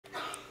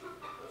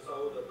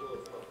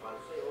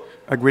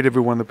I greet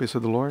everyone in the peace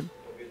of the Lord.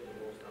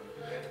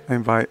 I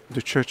invite the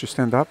church to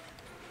stand up.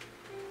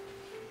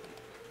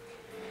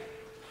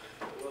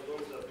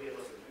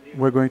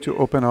 We're going to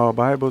open our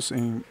Bibles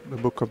in the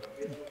book of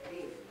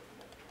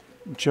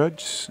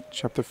Judges,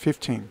 chapter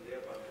 15.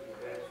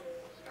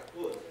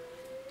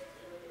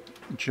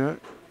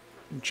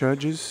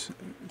 Judges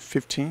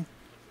 15.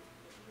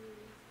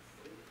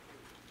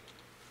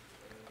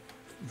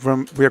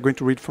 We are going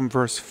to read from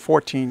verse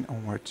 14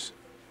 onwards.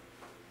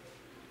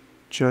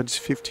 Judges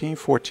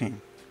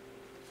 15:14.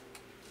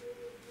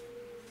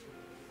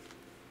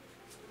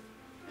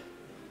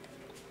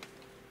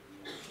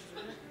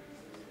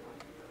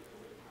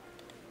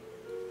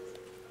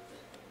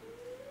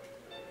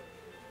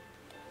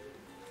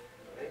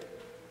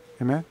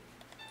 Amen.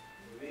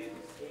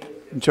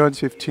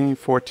 Judges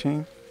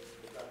 15:14.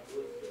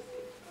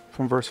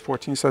 From verse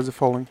 14 says the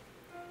following.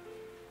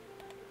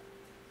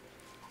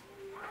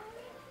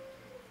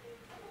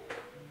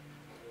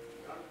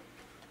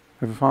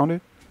 Have you found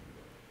it?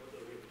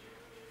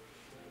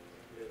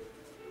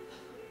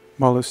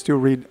 Well, let's still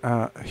read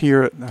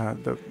here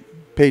the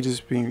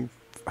pages being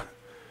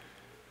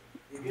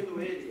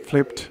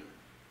flipped.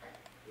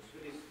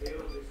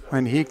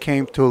 When he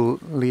came to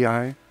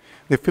Lehi,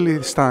 the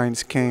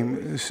Philistines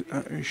came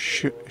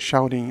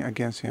shouting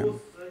against him.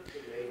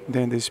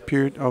 Then the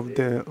Spirit of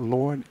the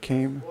Lord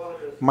came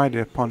mighty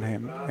upon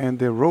him, and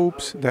the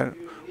ropes that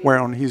were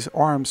on his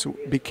arms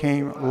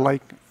became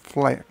like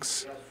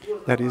flax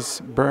that is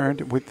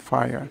burned with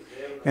fire,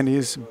 and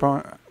his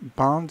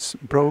bonds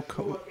broke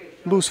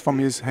loose from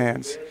his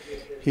hands.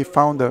 He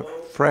found a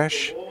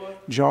fresh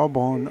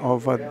jawbone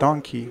of a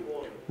donkey,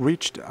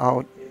 reached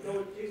out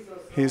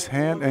his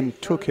hand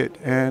and took it,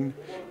 and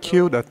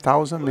killed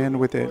 1,000 men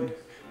with it.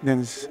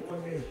 Then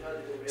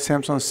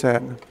Samson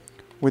said,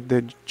 with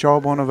the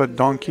jawbone of a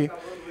donkey,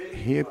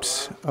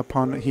 heaps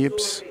upon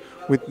heaps,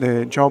 with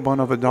the jawbone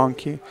of a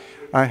donkey,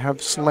 I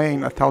have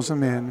slain 1,000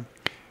 men.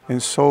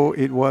 And so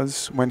it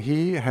was, when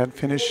he had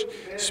finished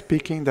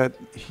speaking, that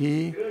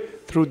he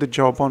threw the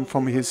jawbone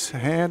from his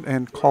hand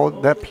and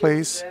called that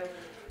place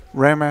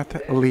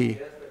Maranatha.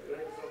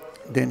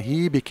 Then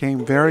he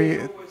became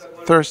very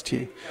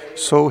thirsty.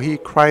 So he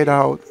cried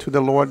out to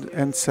the Lord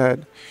and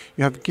said,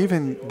 You have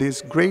given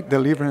this great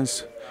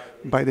deliverance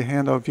by the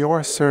hand of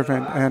your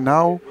servant, and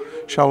now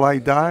shall I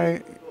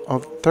die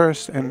of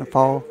thirst and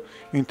fall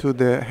into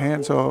the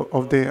hands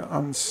of the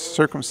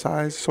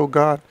uncircumcised? So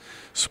God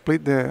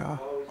split the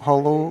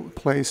hollow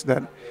place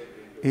that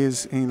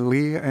is in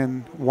Lee,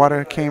 and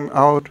water came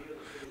out,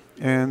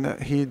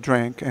 and he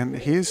drank, and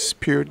his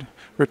spirit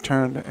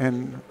returned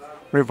and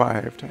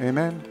revived.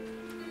 Amen.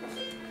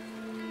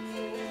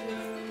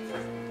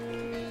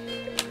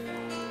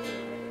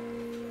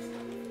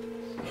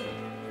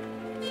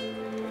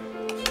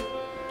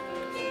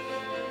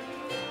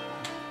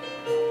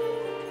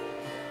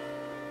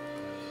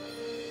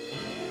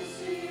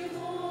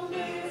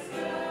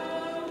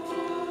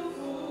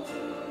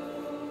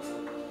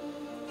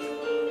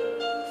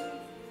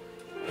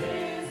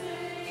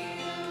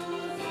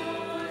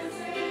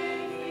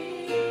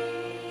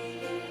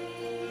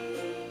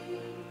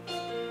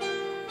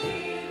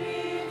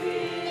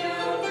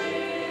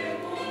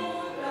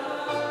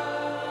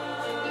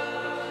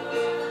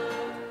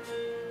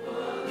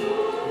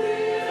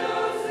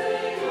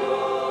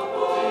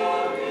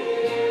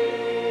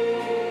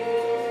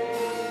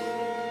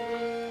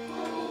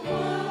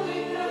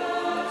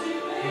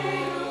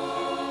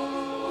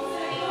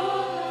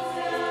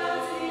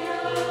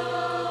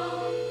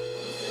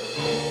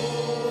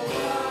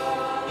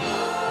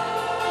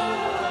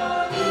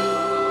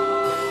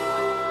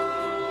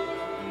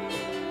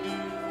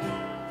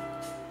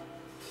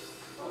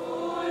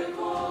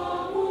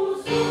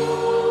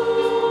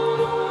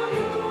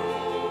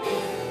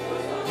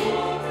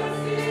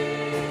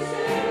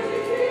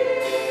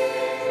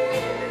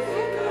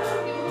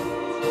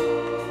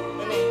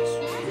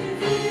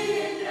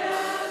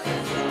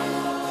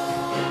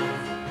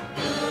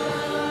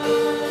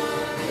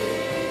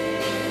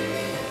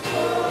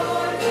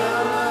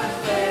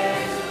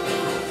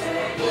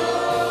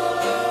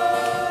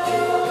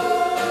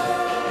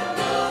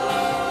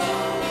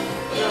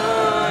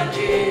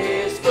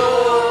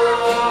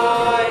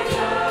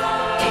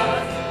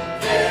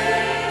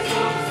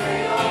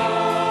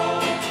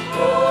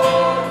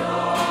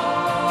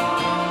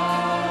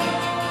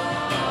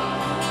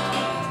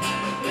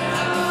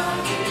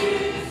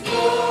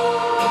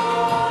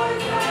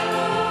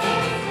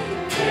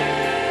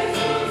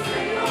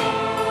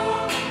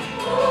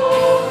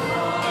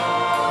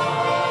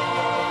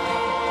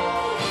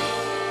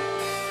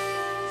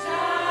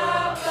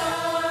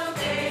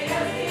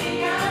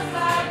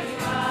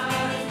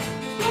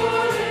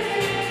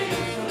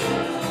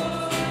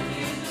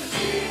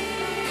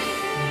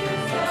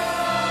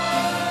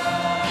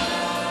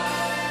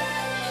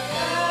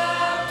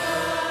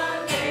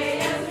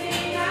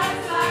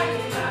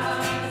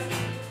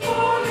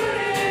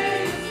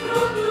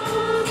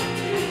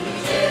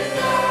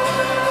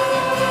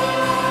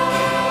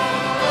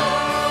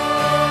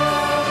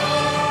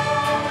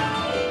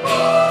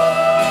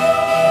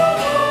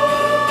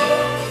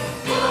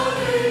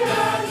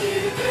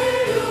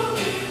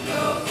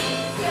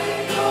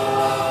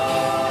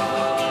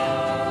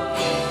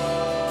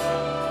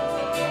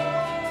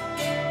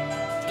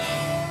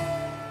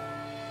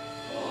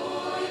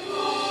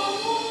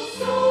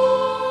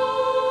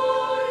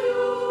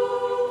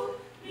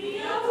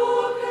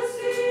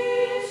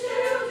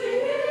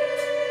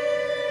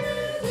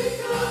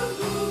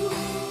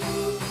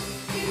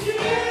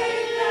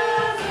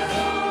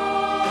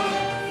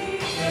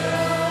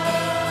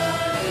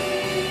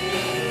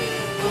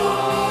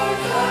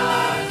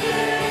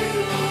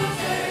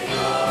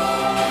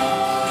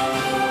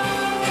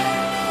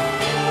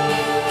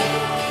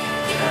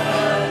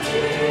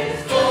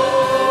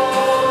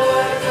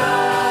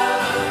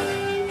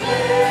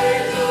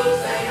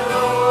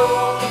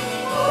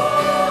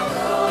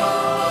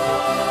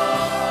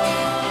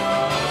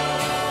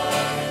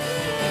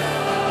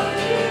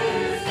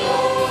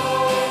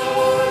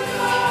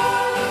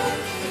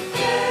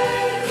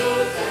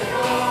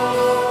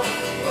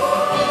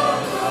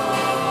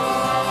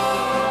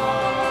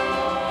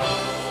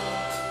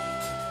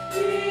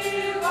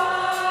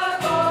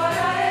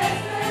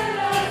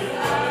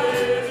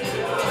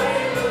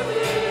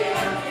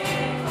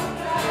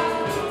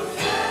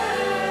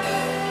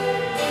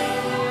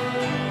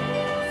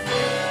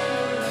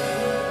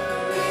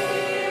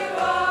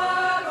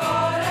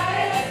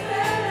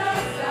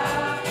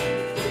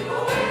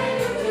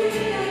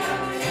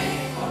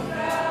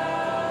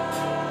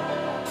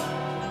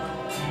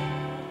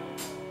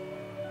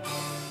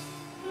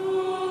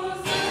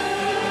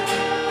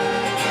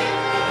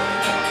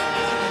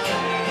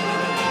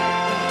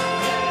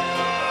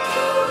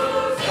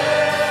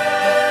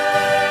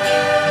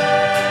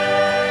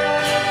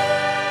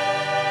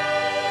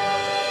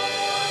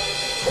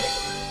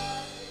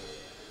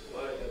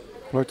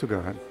 Glory to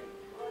God.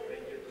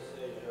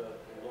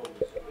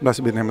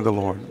 Blessed be the name of the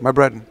Lord. My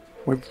brethren,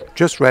 we've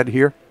just read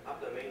here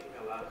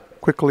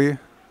quickly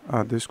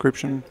a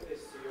description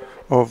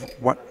of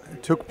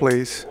what took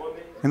place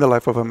in the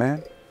life of a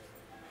man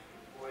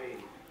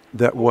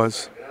that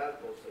was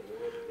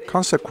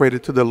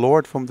consecrated to the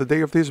Lord from the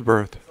day of his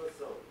birth,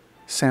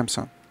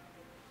 Samson.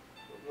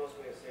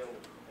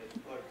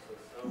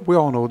 We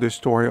all know the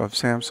story of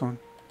Samson,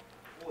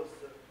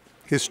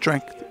 his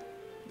strength,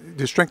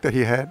 the strength that he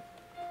had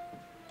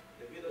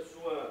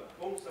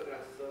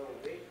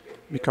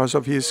because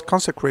of his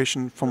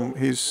consecration from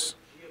his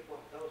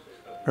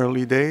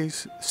early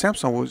days.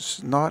 Samson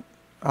was not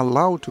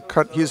allowed to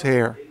cut his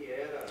hair,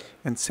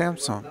 and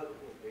Samson,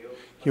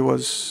 he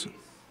was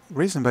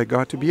raised by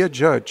God to be a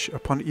judge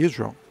upon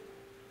Israel.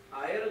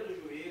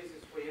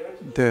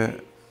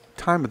 The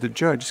time of the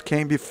judges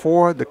came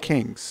before the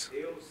kings.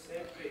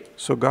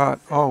 So God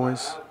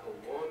always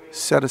would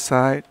set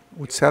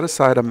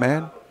aside a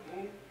man,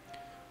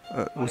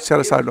 would set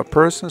aside a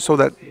person so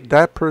that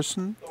that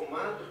person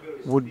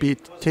would be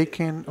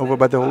taken over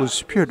by the Holy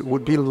Spirit,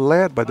 would be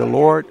led by the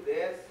Lord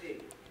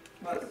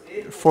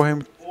for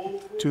him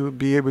to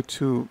be able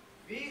to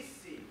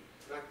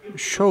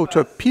show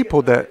to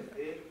people that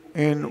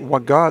in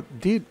what God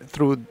did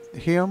through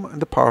him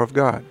and the power of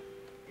God.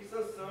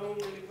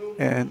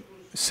 And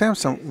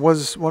Samson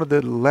was one of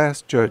the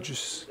last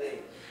judges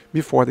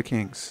before the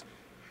kings.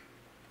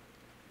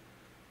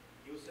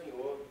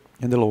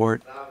 And the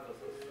Lord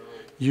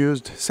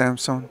used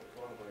Samson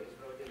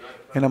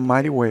in a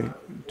mighty way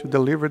to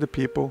deliver the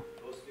people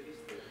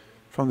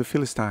from the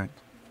Philistines.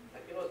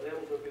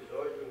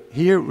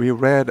 Here we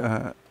read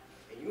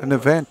an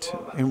event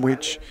in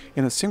which,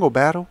 in a single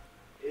battle,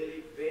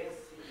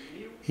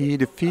 he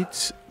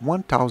defeats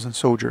 1,000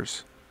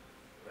 soldiers.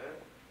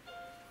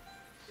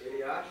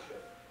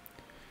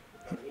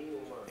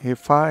 He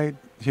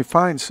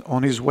finds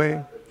on his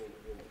way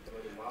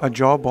a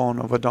jawbone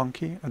of a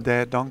donkey, a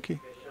dead donkey.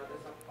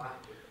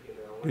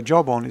 The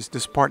jawbone is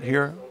this part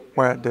here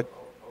where the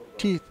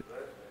teeth,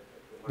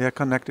 they are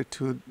connected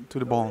to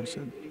the bones,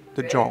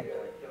 the jaw.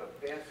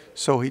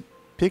 So he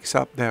picks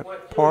up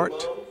that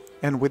part,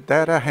 and with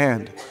that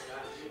hand,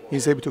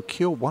 he's able to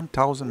kill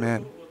 1,000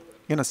 men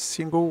in a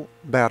single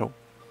battle.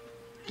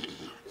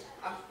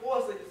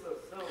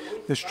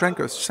 The strength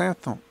of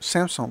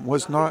Samson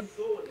was not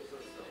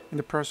in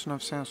the person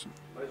of Samson,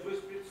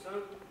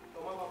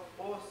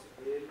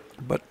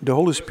 but the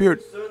Holy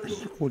Spirit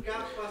would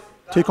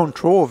take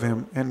control of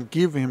him and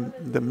give him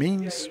the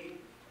means.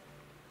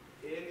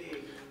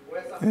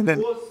 And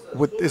then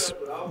with this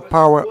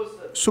power,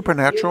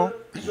 supernatural,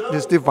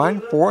 this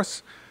divine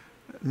force,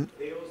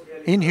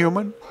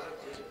 inhuman,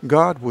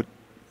 God would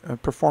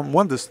perform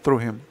wonders through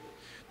him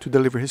to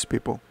deliver his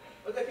people.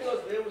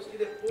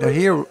 And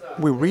here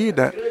we read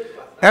that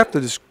after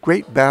this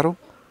great battle,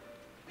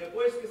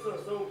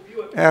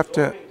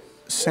 after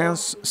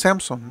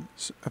Samson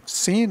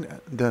seen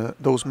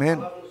those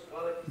men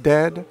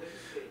dead,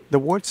 the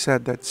word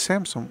said that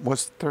Samson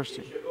was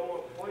thirsty.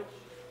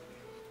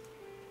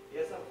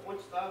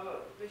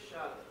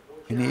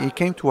 And he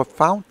came to a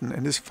fountain,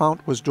 and this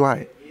fountain was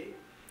dry.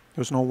 There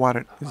was no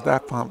water in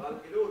that fountain.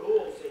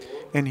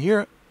 And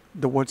here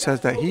the word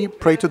says that he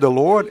prayed to the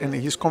Lord, and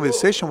his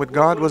conversation with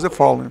God was the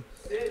following: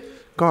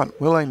 God,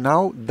 will I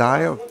now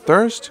die of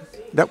thirst?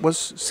 That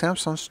was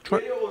Samson's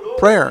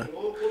prayer.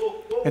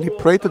 And he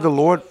prayed to the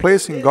Lord,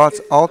 placing God's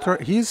altar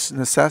his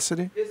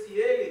necessity,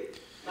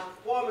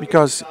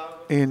 because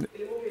in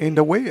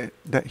the way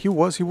that he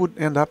was, he would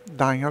end up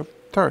dying of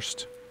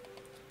thirst.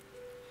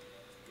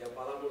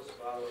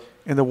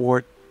 And the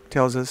word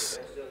tells us,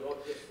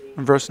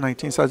 in verse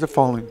 19, says the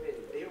following: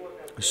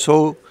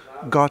 So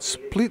God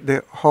split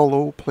the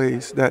hollow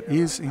place that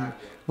is in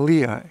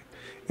Lehi,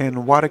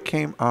 and water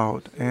came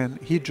out, and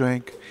he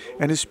drank,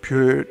 and his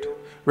spirit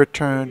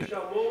returned,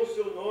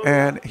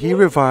 and he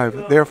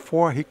revived.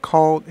 Therefore he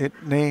called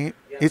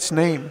its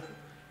name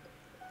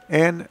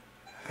En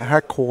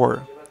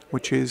Hakor,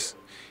 which is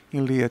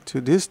in Lehi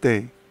to this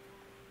day.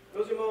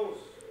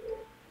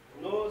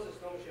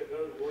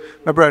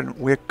 My brethren,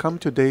 we have come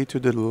today to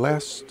the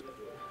last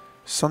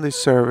Sunday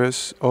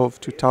service of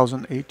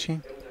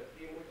 2018.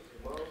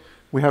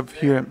 We have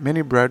here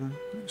many brethren,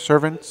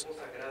 servants,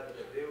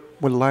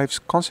 with lives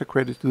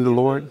consecrated to the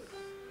Lord,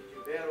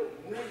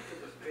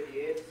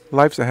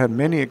 lives that had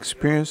many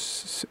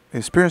experiences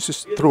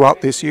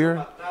throughout this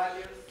year,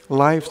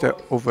 lives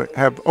that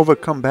have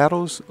overcome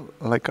battles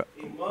like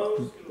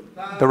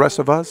the rest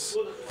of us,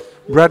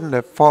 brethren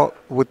that fought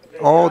with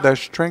all their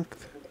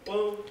strength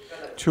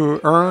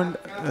to earn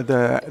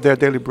their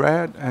daily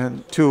bread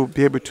and to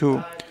be able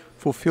to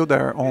fulfill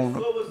their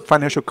own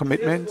financial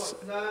commitments.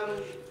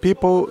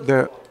 People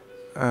that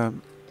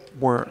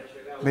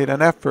made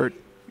an effort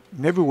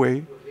in every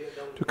way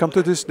to come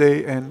to this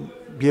day and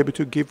be able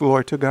to give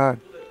glory to God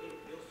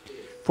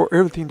for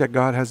everything that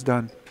God has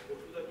done,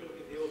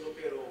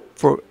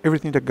 for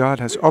everything that God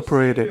has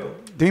operated,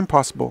 the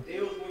impossible,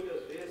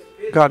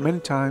 God many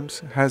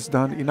times has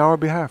done in our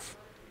behalf.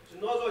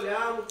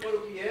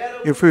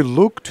 If we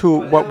look to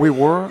what we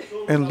were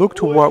and look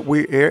to what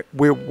we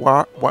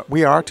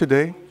are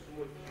today,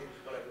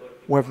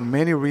 we have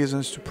many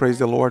reasons to praise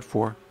the Lord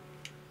for.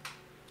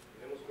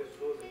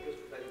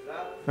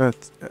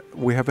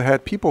 We have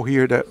had people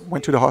here that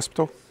went to the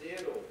hospital,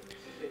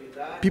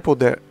 people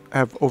that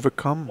have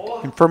overcome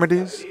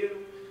infirmities,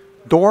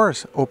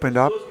 doors opened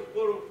up,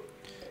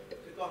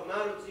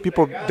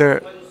 people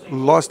that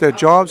lost their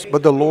jobs,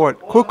 but the Lord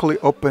quickly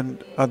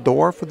opened a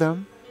door for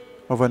them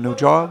of a new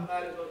job.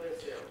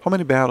 How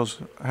many battles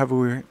have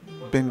we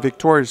been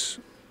victorious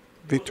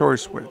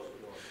with?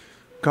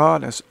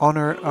 God has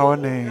honored our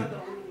name.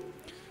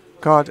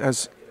 God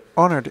has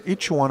honored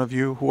each one of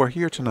you who are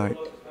here tonight.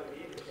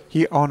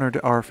 He honored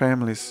our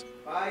families.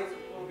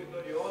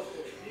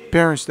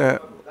 Parents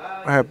that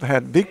have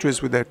had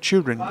victories with their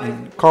children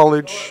in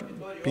college,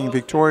 being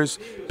victorious.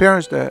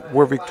 Parents that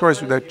were victorious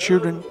with their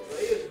children,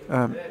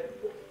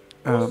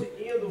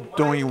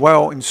 doing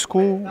well in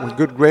school with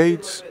good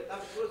grades,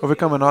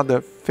 overcome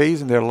another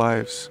phase in their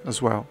lives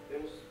as well.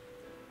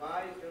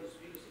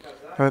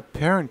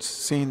 Parents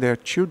seeing their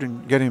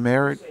children getting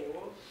married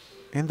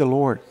in the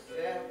Lord.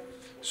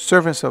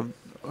 Servants of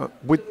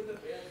with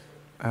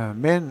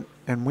men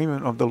and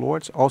women of the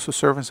Lord, also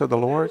servants of the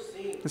Lord.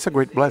 It's a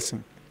great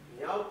blessing.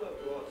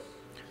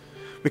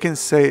 We can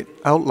say it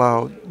out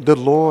loud, the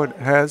Lord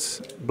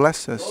has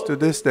blessed us to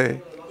this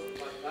day.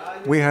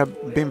 We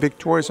have been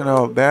victorious in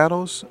our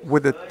battles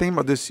with the theme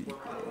of this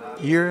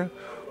year,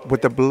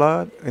 with the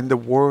blood and the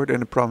word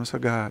and the promise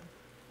of God.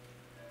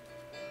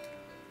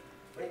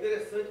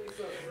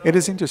 It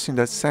is interesting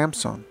that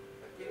Samson,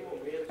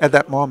 at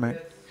that moment,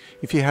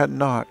 if he had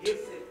not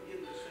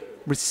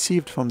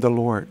received from the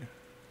Lord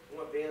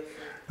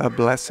a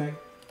blessing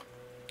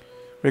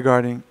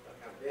regarding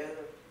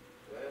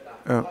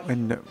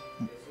in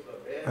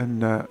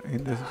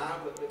the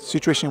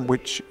situation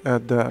which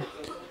the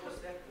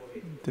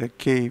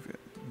cave,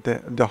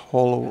 the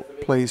hollow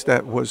place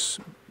that was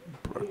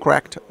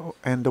cracked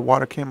and the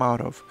water came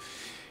out of,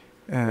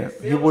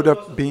 he would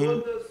have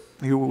been,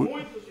 he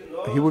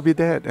would be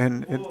dead.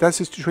 And that's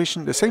the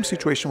situation, the same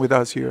situation with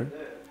us here.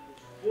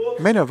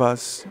 Many of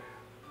us,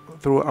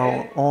 through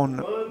our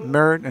own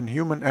merit and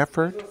human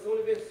effort,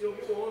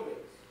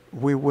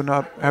 we would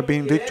not have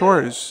been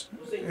victorious.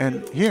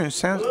 And here in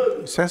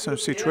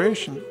Samson's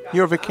situation,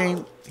 he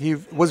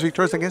was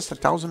victorious against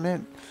 1,000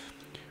 men.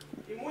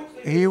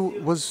 He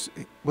was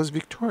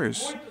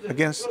victorious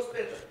against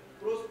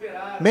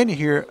many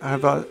here.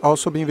 Have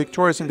also been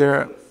victorious in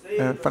their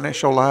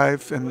financial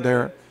life and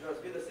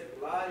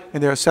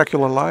in their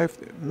secular life.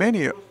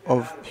 Many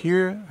of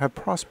here have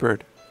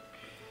prospered.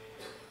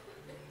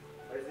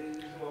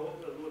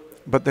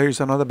 But there is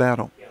another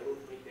battle,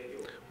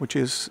 which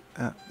is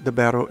the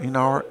battle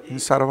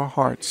inside of our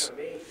hearts.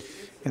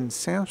 And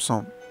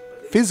Samson,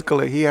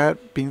 physically, he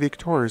had been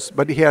victorious,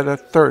 but he had a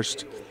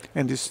thirst,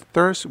 and this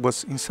thirst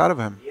was inside of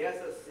him.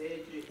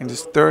 And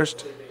this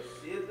thirst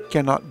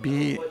cannot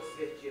be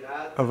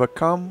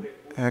overcome,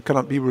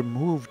 cannot be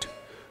removed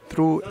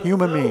through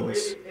human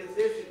means.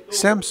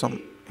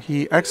 Samson,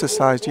 he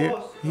exercised here,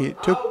 he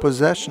took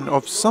possession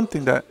of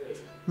something that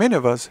many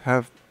of us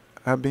have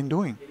been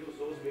doing.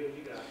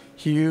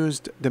 He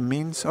used the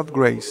means of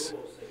grace.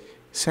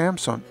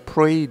 Samson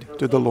prayed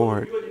to the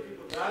Lord.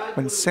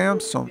 When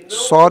Samson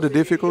saw the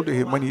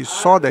difficulty, when he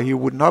saw that he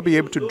would not be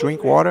able to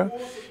drink water,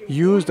 he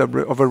used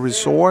of a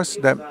resource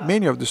that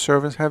many of the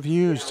servants have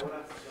used,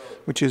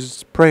 which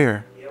is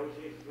prayer,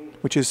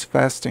 which is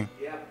fasting,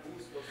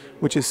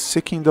 which is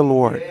seeking the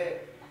Lord,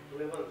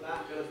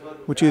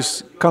 which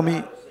is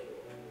coming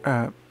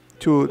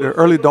to the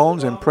early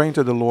dawns and praying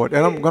to the Lord.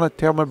 And I'm going to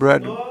tell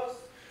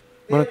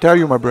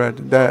you, my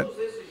brethren, that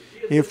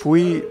if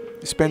we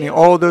spending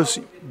all those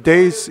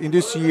days in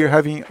this year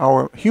having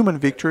our human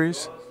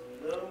victories,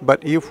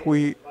 but if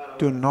we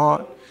do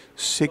not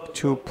seek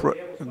to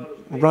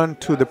run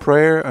to the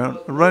prayer and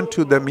run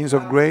to the means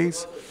of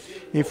grace,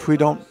 if we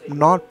don't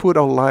not put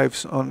our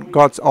lives on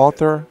God's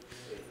altar,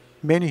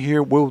 many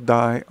here will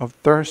die of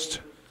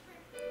thirst.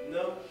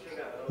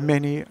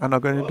 Many are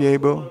not going to be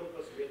able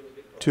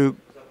to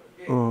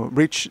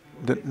reach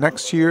the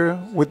next year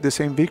with the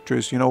same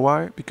victories. You know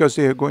why? Because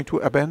they are going to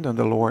abandon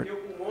the Lord.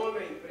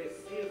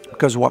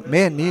 Because what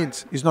man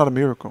needs is not a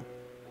miracle.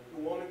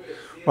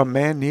 What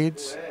man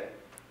needs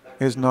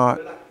is not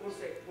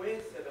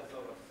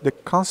the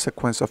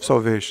consequence of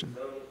salvation.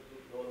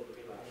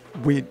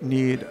 We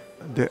need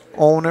the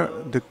owner,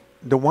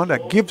 the one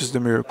that gives the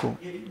miracle.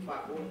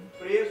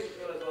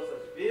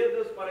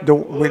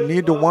 We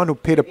need the one who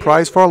paid a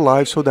price for our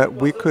lives so that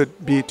we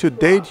could be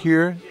today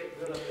here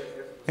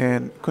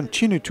and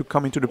continue to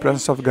come into the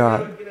presence of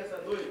God.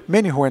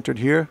 Many who entered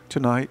here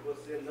tonight,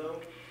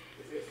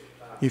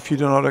 if you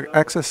do not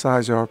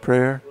exercise your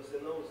prayer,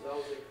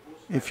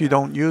 if you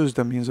don't use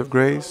the means of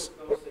grace,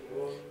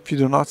 if you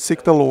do not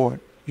seek the Lord,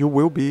 you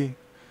will be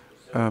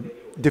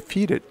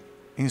defeated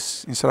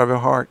inside of your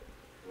heart.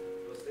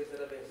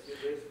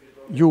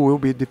 You will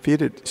be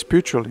defeated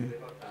spiritually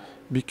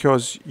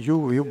because you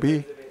will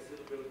be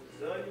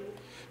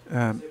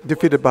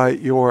defeated by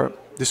your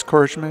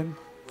discouragement,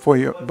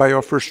 by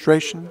your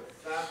frustration.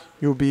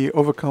 You'll be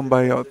overcome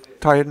by your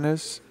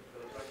tiredness.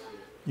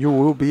 You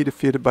will be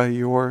defeated by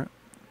your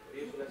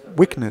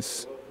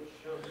weakness.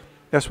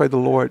 That's why the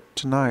Lord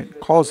tonight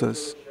calls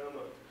us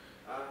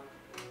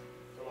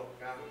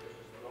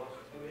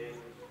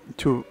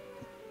to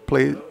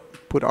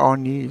put our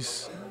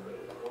knees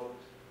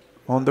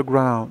on the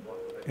ground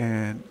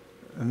and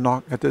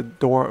knock at the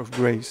door of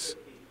grace.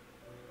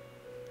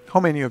 How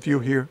many of you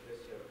here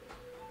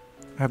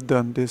have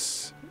done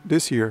this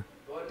year?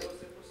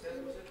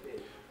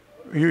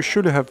 You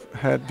should have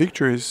had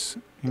victories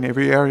in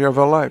every area of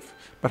our life,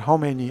 but how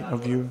many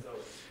of you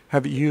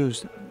have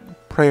used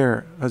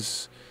prayer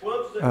as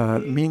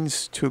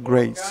means to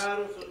grace?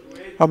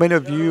 How many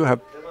of you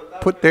have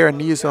put their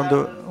knees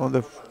on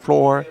the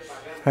floor,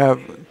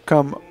 have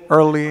come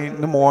early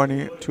in the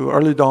morning to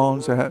early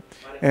dawns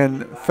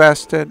and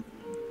fasted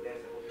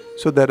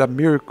so that a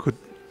miracle could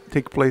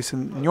take place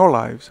in your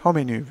lives? How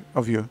many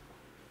of you?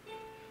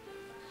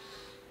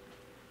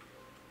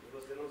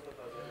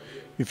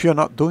 If you're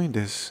not doing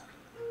this,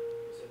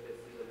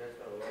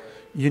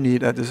 you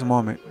need at this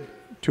moment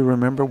to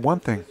remember one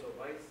thing.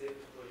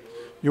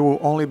 You will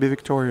only be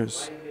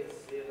victorious.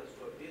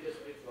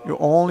 You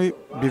will only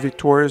be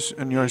victorious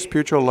in your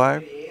spiritual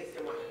life.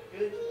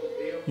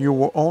 You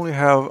will only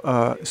have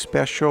a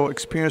special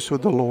experience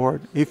with the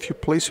Lord if you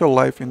place your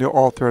life in the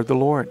altar of the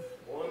Lord.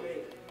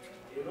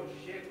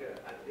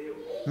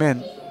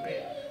 Man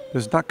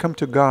does not come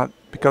to God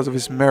because of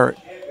his merit.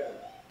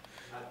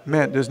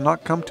 Man does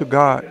not come to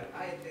God.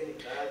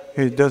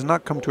 He does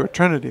not come to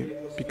eternity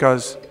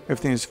because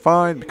everything is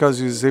fine, because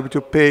he is able to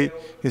pay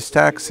his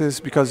taxes,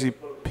 because he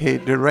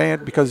paid the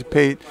rent, because he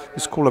paid the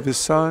school of his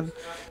son,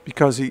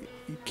 because he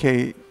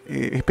paid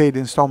the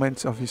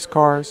installments of his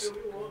cars.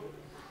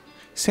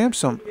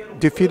 Samson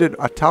defeated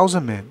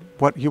 1,000 men.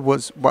 What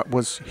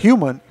was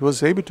human, he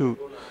was able to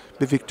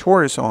be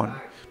victorious on.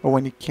 But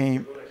when it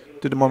came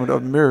to the moment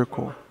of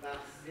miracle,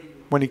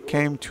 when it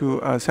came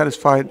to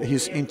satisfy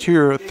his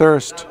interior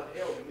thirst,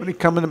 when it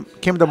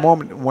came the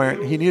moment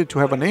when he needed to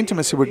have an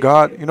intimacy with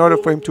God in order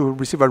for him to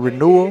receive a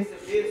renewal,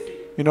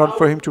 in order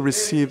for him to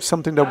receive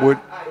something that would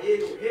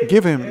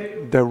give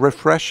him the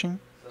refreshing,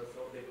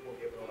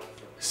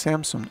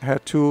 Samson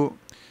had to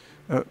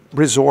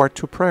resort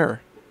to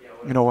prayer.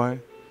 You know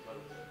why?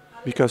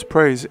 Because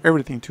prayer is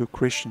everything to a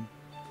Christian.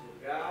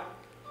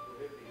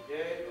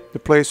 The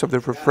place of the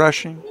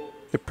refreshing,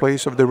 the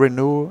place of the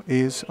renewal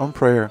is on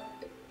prayer.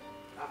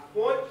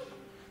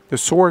 The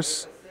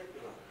source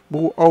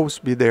will always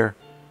be there.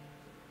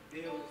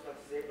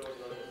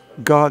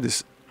 God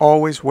is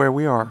always where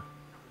we are.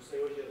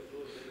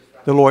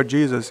 The Lord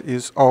Jesus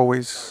is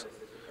always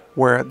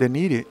where the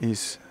need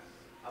is.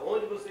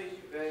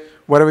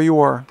 Wherever you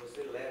are,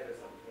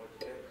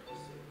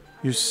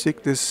 you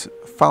seek this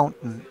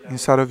fountain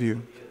inside of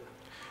you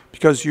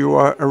because you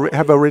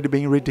have already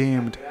been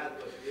redeemed.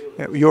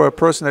 You are a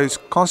person that is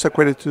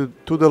consecrated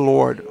to the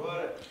Lord.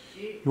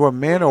 You are a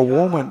man or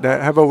woman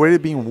that have already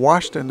been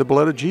washed in the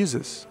blood of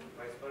Jesus.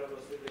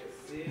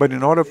 But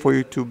in order for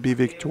you to be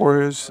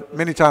victorious,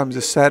 many times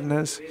the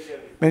sadness,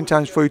 many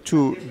times for you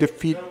to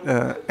defeat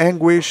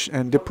anguish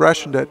and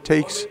depression that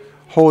takes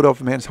hold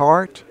of man's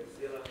heart,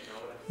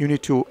 you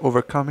need to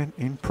overcome it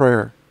in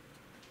prayer.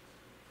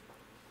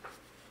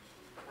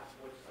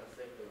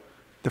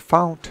 The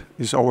fount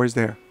is always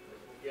there.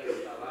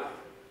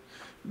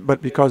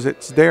 But because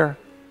it's there,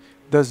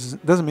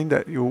 doesn't mean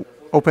that you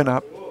open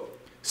up.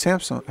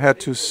 Samson had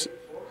to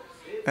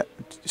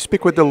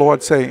speak with the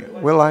Lord, saying,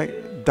 "Will I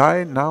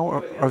die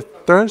now of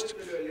thirst?"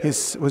 He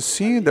was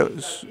seeing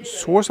the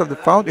source of the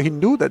fountain. He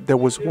knew that there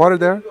was water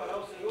there.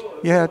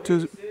 He had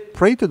to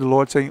pray to the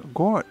Lord, saying,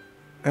 "God,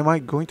 am I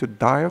going to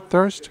die of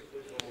thirst?"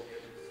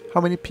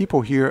 How many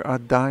people here are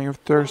dying of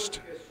thirst?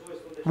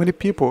 How many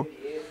people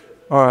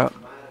are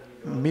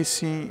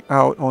missing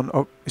out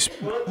on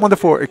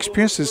wonderful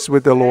experiences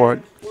with the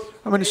Lord?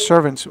 How many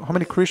servants, how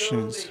many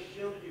Christians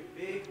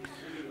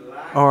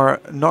are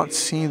not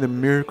seeing the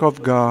miracle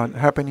of God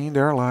happening in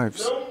their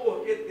lives?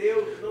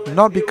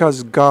 Not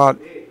because God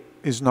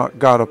is not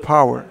God of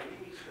power,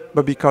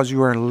 but because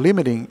you are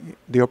limiting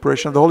the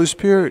operation of the Holy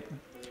Spirit,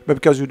 but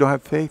because you don't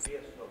have faith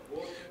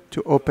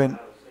to open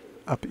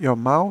up your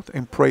mouth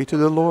and pray to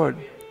the Lord.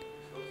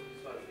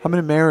 How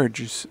many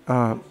marriages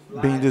are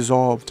being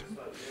dissolved?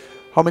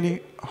 How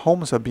many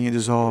homes are being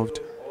dissolved?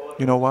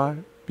 You know why?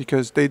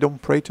 Because they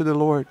don't pray to the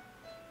Lord.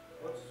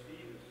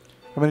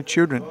 How many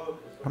children,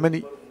 how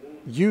many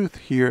youth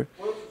here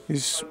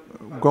is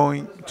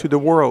going to the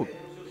world?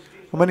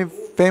 How many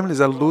families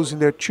are losing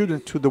their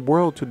children to the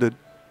world, to the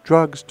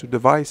drugs, to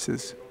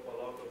devices?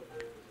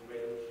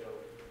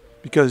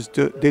 Because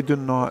they do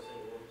not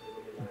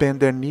bend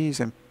their knees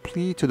and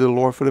plead to the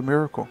Lord for the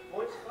miracle.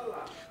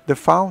 The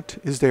fount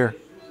is there.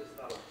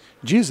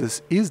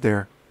 Jesus is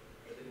there.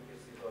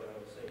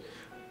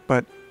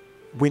 But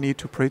we need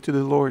to pray to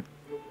the Lord.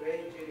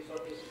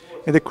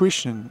 And the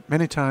Christian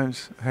many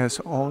times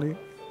has only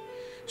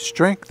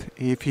strength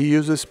if he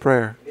uses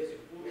prayer.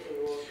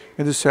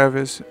 In the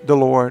service, the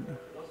Lord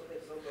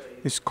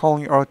is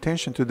calling our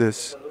attention to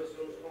this.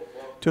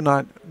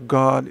 Tonight,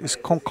 God is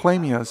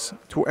conclaiming us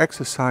to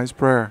exercise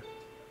prayer.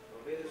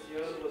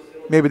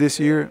 Maybe this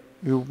year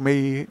you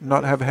may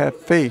not have had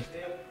faith.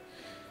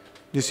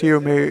 This year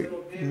you may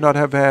not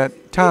have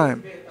had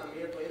time.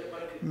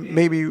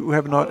 Maybe you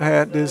have not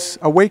had this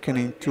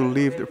awakening to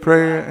live the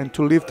prayer and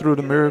to live through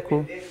the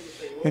miracle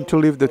and to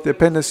live the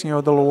dependency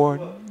on the Lord.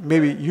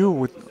 Maybe you,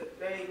 with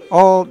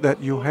all that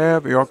you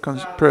have, your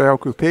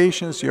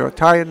preoccupations, your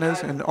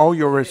tiredness, and all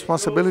your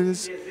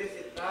responsibilities,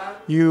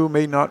 you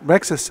may not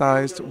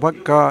exercise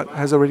what God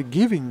has already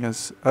given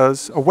us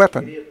as a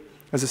weapon,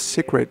 as a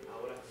secret,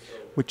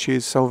 which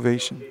is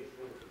salvation,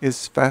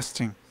 is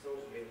fasting,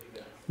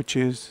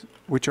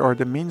 which are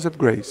the means of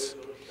grace.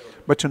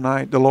 But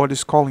tonight, the Lord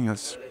is calling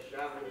us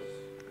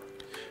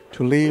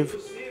to live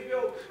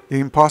the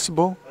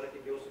impossible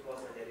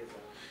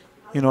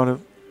in order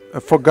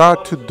for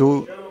God to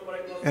do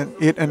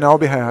it on our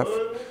behalf.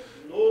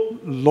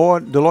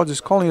 The Lord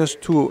is calling us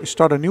to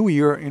start a new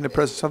year in the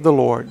presence of the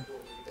Lord,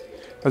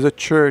 as a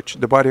church,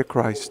 the body of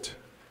Christ,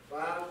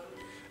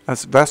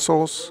 as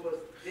vessels,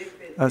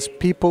 as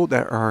people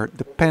that are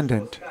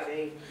dependent,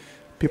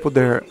 people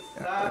that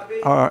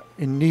are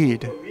in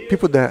need,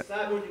 people that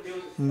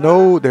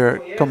know their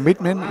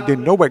commitment, they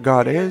know what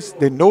God is,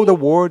 they know the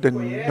word, they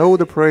know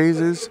the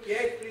praises,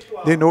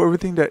 they know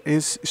everything that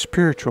is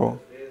spiritual.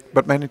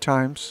 But many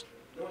times,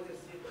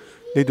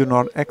 they do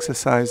not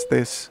exercise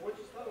this.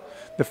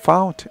 The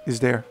fount is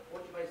there.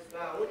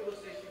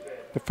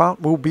 The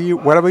fount will be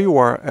wherever you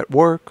are, at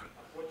work.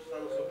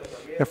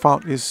 The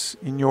fount is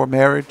in your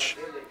marriage.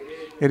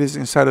 It is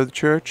inside of the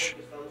church,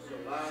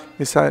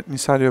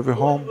 inside of your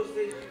home.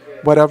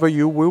 Whatever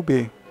you will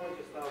be,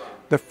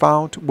 the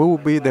fount will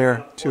be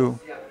there too.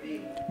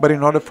 But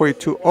in order for you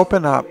to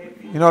open up,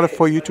 in order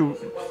for you to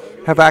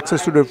have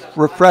access to the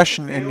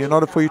refreshing, and in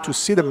order for you to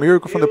see the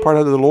miracle from the part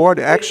of the Lord,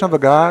 the action of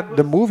God,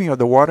 the moving of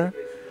the water,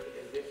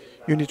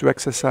 you need to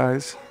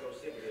exercise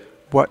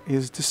what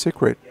is the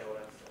secret,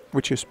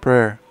 which is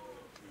prayer.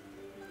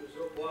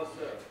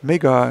 May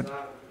God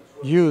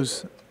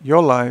use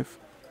your life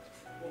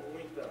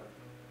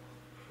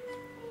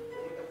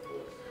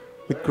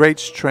with great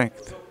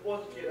strength.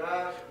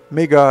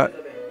 May God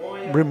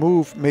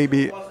remove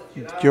maybe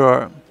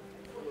your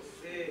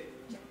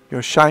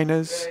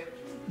shyness,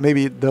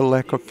 maybe the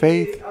lack of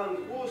faith,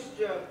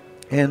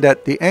 and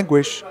that the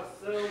anguish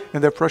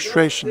and the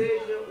frustration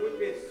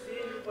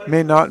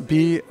may not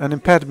be an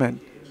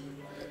impediment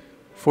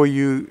for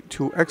you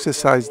to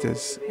exercise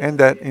this, and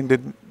that in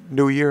the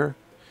new year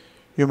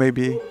you may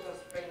be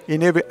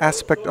in every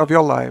aspect of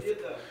your life,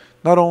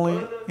 not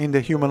only in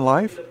the human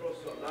life,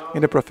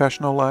 in the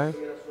professional life,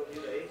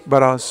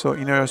 but also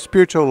in your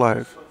spiritual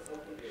life,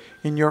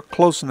 in your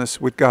closeness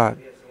with God.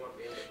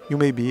 You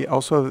may be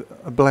also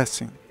a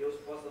blessing,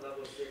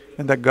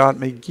 and that God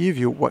may give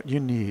you what you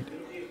need.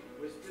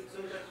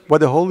 What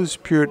the Holy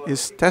Spirit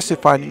is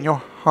testifying in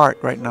your heart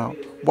right now,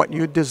 what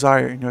you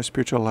desire in your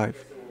spiritual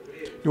life.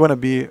 You want to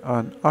be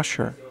an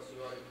usher.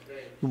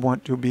 You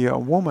want to be a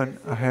woman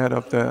ahead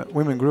of the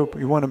women group.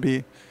 You want to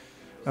be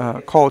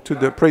called to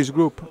the praise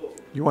group.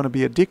 You want to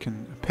be a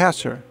deacon, a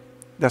pastor.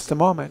 That's the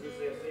moment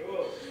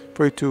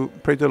for you to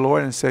pray to the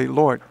Lord and say,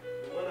 Lord,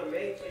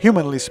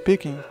 humanly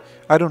speaking,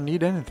 I don't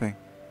need anything,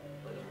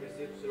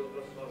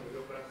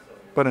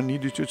 but I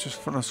need you to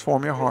just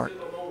transform your heart.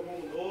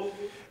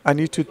 I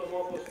need to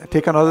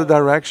take another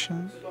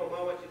direction.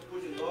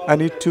 I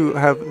need to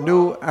have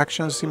new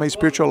actions in my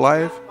spiritual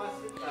life,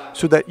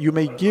 so that you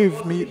may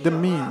give me the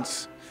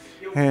means,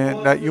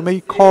 and that you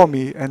may call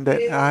me, and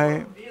that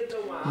I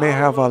may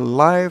have a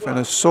life and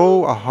a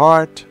soul, a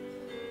heart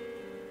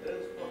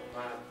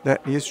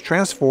that is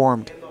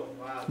transformed,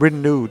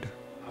 renewed,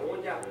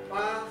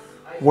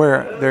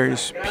 where there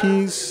is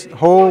peace,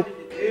 hope,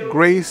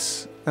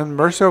 grace, and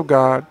mercy of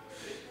God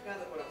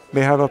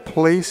may have a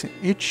place in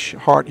each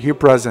heart here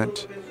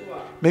present.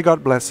 May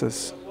God bless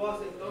us.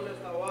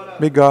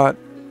 May God,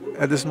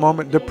 at this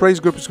moment, the praise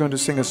group is going to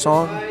sing a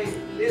song,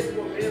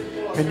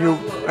 and you,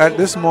 at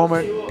this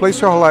moment,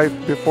 place your life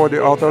before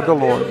the altar of the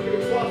Lord,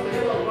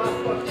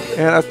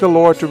 and ask the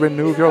Lord to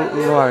renew your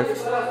life.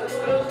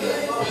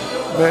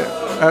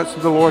 Ask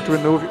the Lord to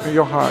renew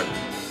your heart.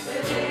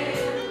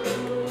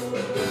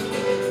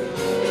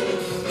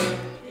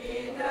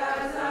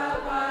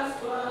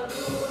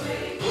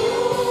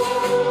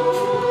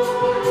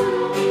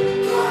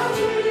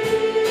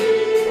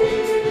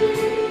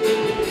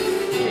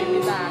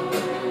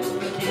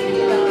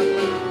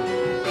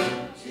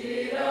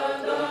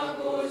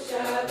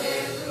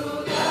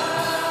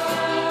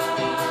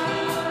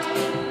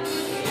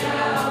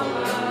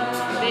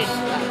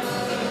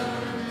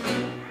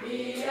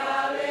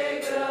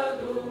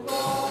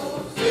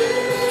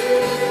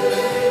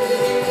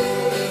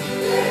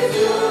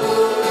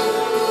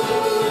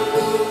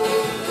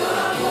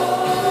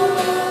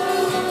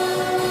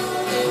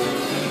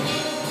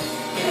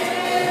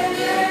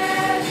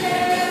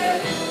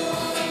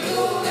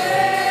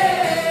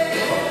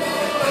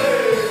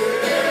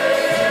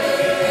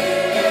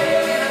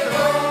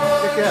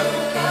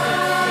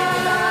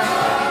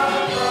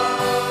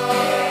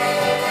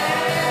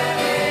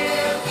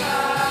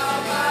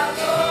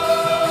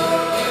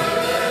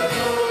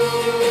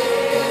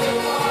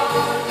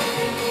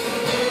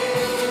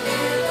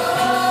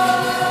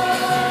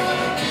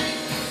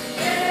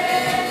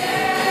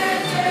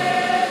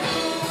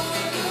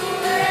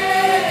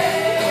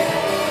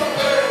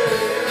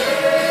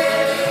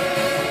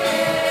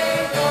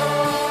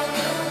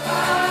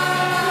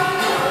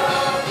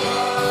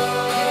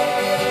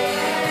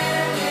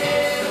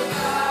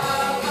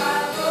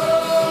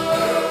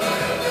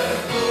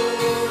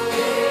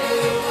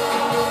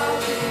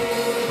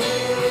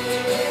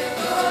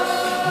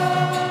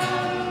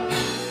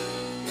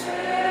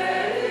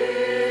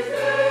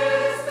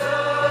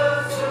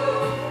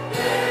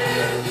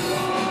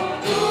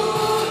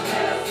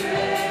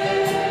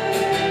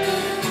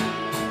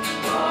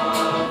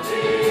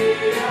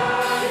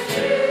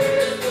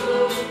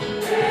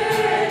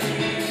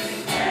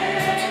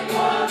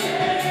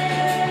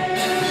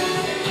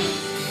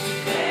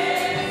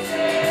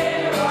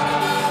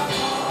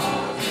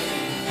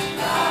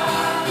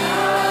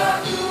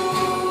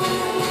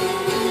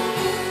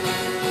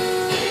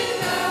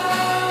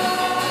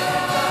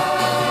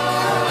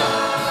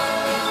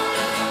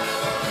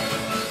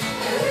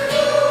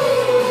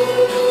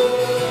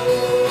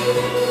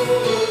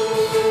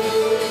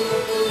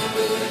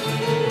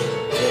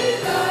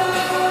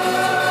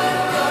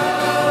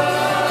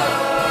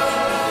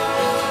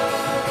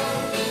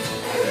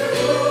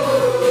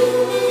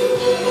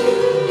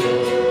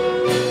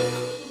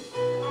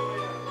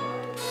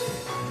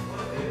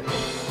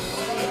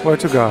 Glory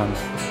to God.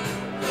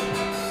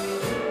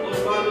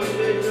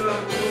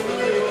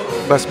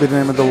 Blessed be the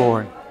name of the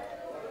Lord.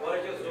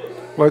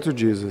 Glory to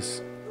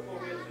Jesus.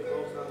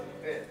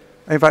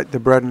 I invite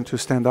the brethren to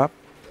stand up.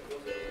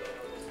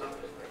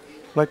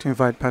 I'd like to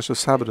invite Pastor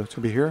Sabado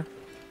to be here.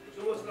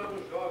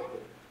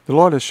 The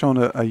Lord has shown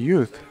a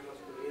youth,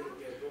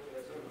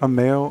 a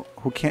male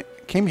who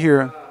came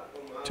here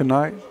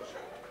tonight,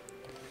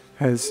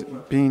 has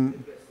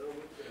been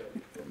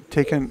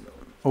taken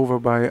over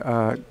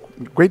by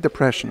Great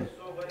Depression.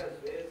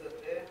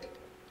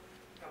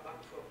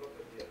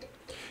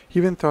 He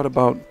even thought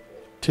about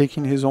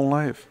taking his own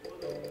life.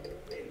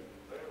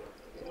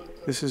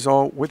 This is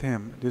all with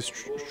him, this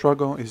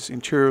struggle, his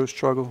interior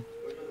struggle.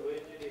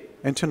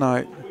 And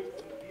tonight,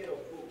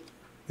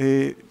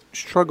 he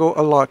struggled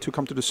a lot to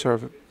come to the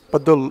service.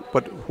 But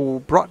who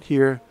brought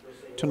here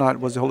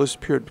tonight was the Holy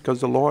Spirit, because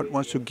the Lord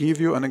wants to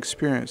give you an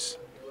experience.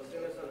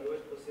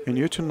 And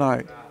you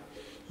tonight,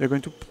 you're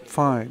going to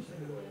find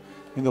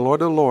in the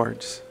Lord of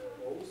Lords,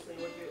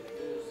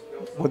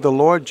 with the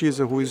Lord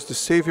Jesus, who is the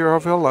Savior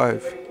of your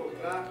life,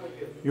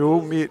 you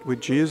will meet with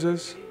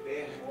Jesus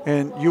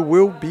and you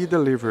will be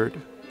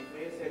delivered.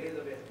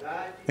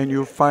 And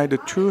you'll find the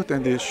truth,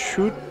 and the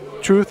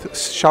truth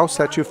shall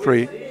set you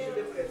free.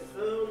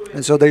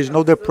 And so there's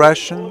no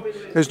depression,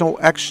 there's no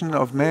action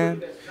of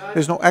man,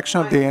 there's no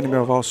action of the enemy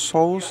of our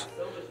souls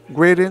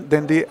greater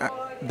than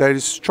that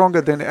is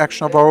stronger than the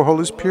action of our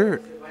Holy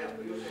Spirit.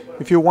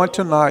 If you want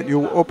tonight,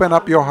 you open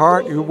up your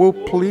heart, you will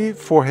plead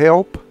for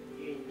help,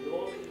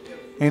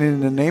 and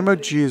in the name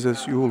of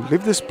Jesus, you will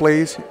leave this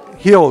place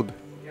healed,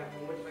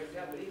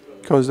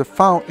 because the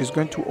fount is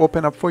going to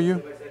open up for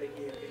you,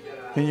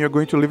 and you're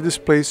going to leave this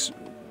place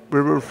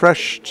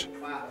refreshed.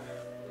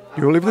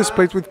 You will leave this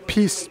place with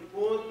peace,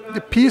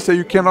 the peace that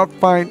you cannot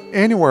find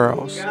anywhere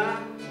else.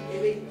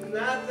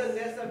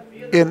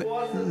 And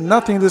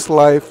nothing in this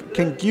life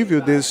can give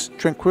you this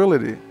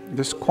tranquility,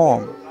 this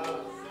calm.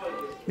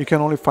 You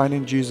can only find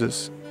in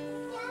Jesus.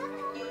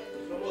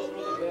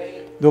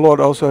 The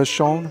Lord also has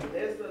shown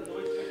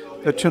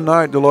that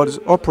tonight the Lord is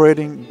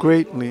operating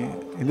greatly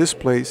in this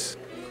place.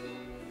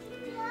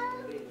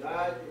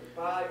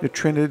 The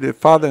Trinity, the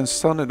Father and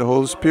Son and the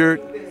Holy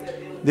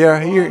Spirit, they are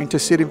here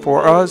interceding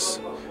for us,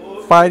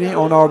 fighting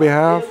on our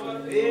behalf,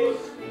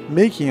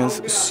 making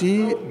us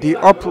see the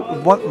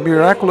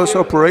miraculous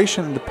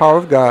operation in the power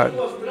of God,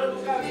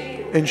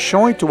 and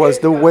showing to us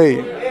the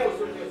way.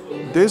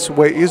 This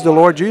way is the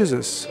Lord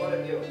Jesus.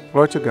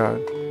 Glory to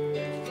God.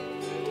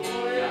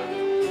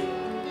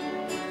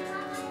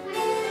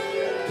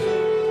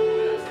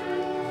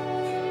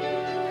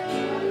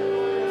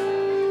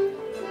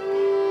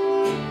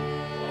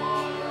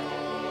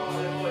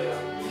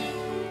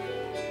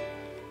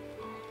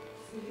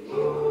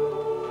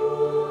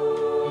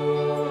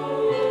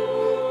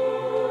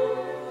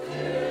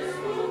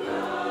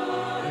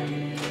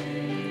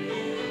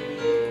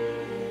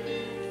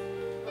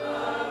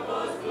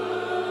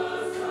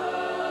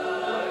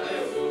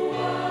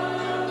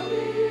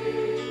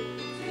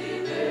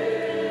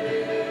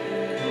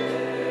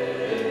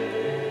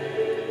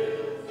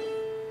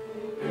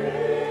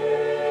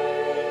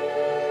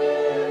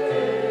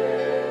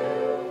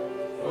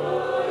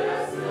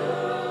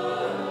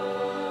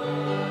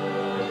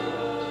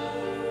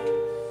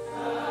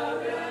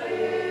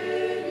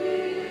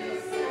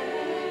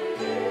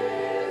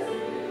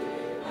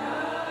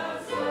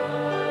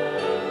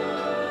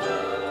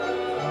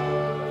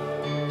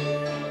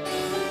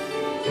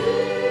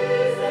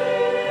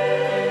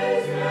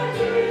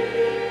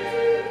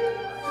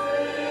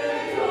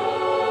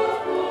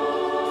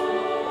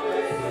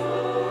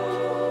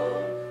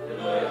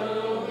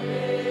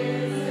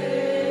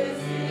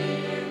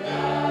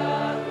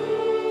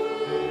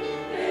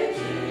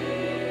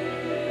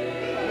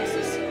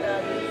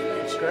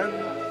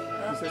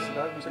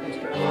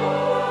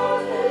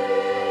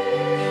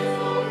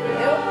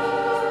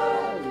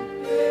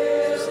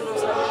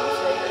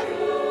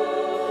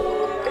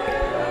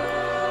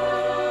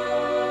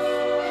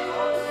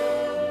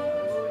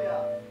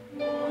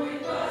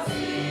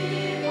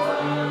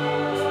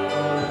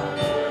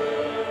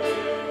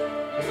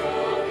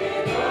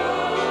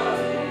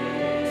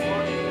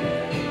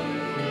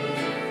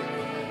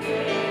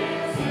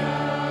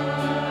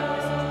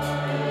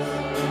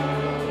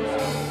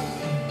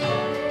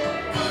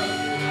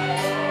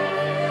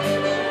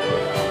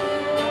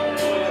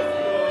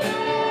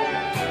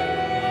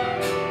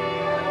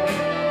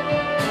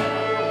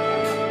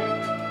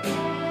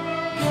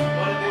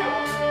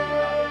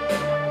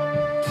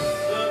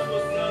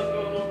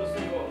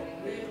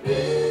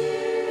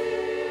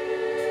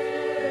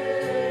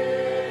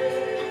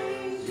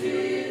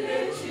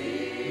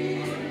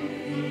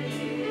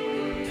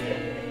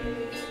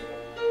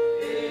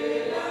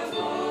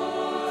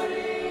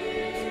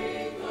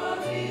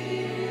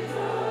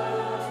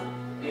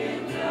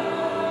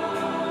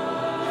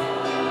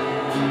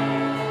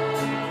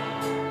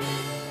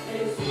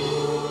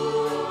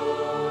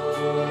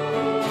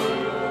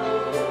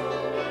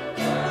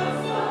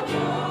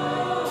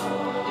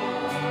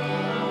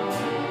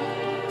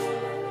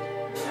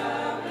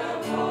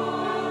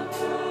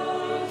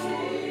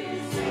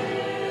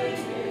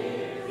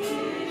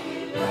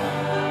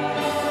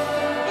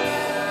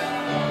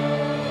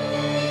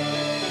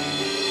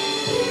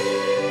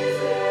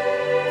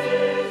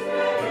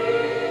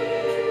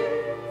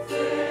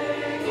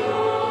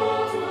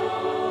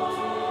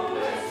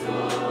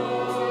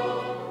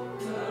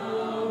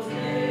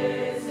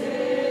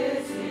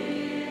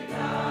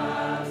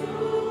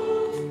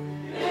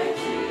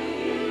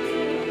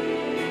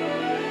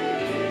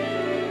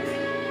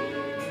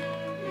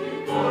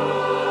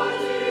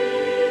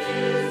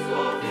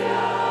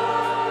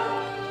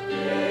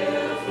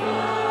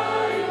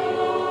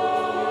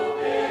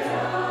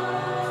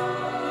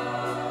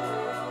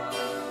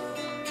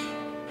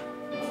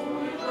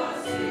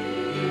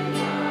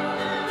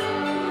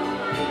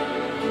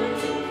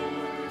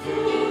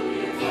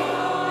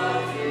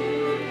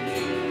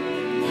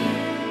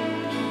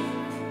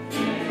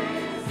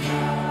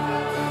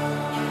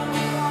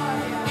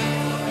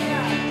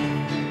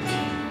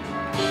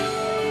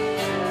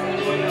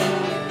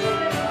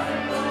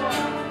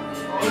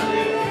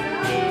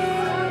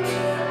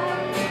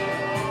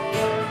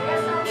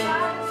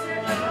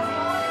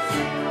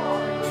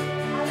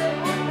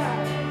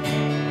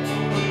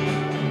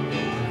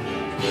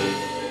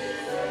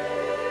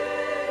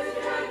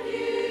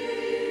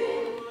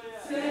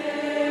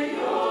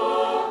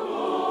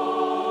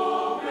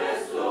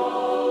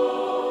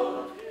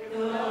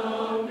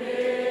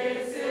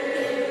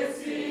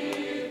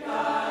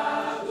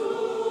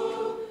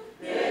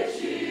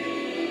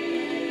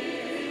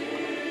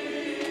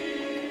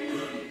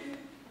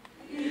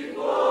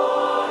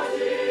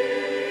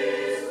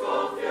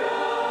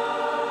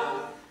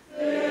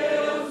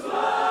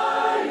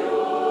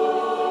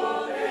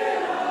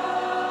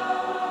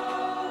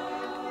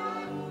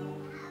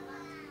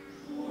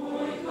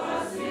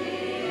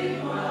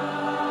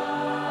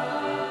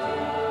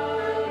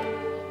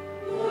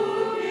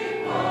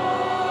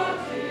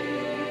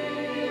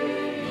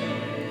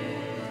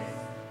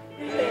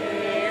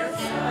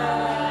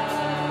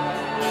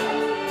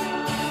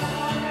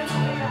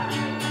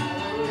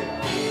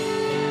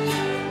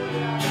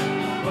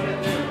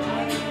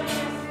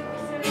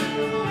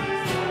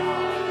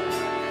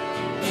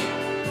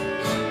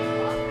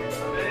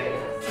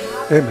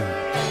 Amen.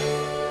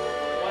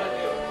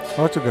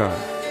 All to God.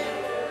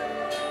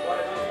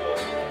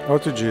 All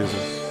to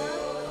Jesus.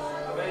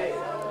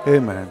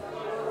 Amen.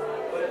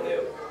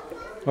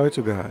 All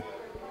to God.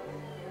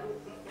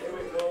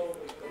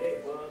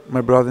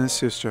 My brother and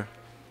sister,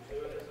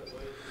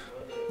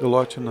 the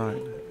Lord tonight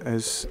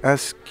is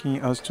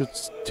asking us to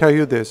tell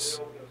you this.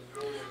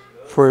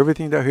 For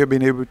everything that we have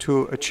been able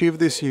to achieve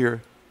this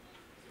year,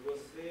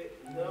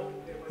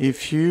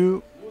 if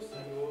you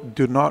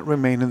do not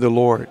remain in the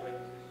Lord,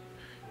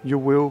 you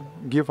will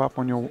give up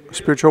on your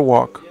spiritual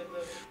walk.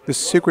 The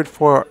secret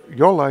for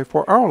your life,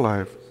 for our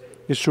life,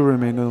 is to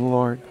remain in the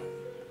Lord.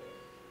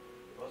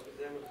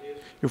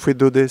 If we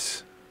do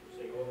this,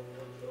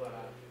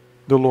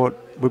 the Lord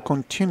will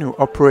continue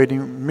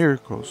operating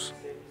miracles.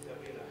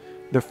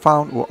 The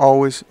fount will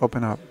always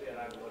open up,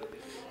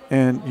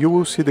 and you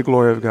will see the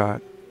glory of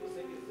God.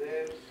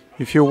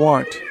 If you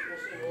want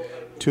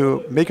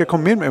to make a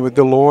commitment with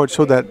the Lord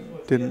so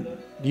that the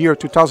year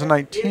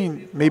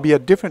 2019 may be a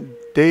different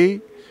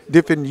day,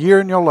 different year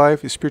in your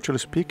life, spiritually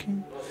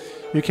speaking,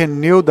 you can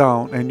kneel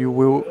down and you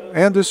will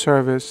end the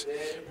service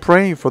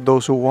praying for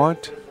those who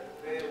want.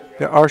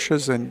 The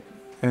ushers and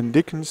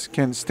deacons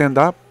can stand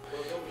up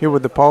here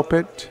with the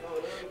pulpit.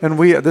 And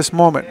we at this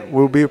moment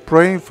will be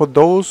praying for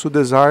those who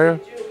desire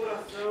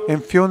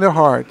and feel in their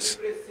hearts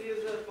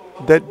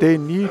that they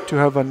need to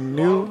have a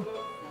new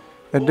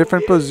and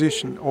different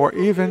position or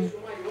even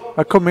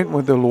a commitment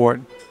with the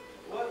Lord.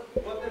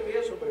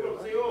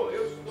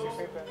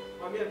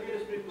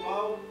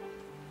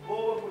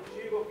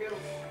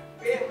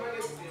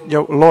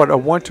 Yeah, Lord, I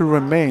want to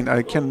remain.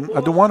 I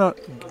don't want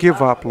to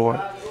give up, Lord.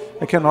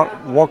 I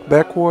cannot walk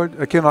backward.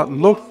 I cannot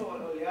look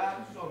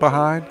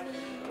behind.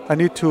 I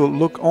need to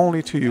look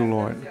only to you,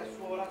 Lord.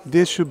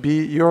 This should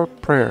be your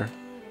prayer.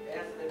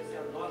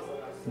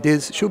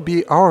 This should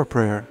be our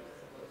prayer.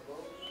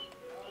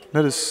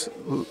 Let us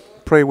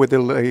pray with the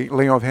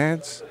laying of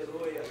hands.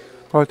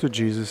 Lord to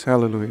Jesus.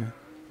 Hallelujah.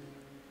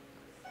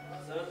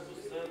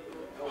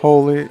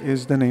 Holy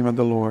is the name of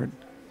the Lord.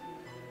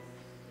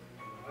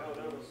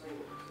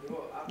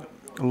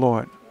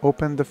 Lord,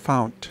 open the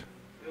fount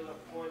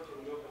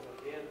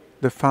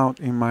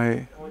in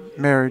my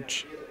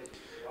marriage,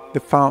 the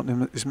fount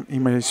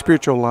in my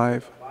spiritual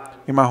life,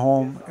 in my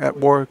home, at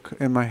work,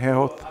 in my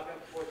health.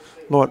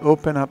 Lord,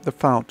 open up the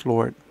fount,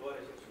 Lord.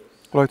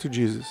 Glory to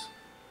Jesus.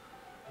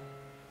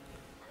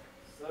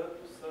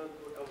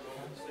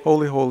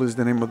 Holy, holy is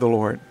the name of the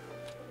Lord.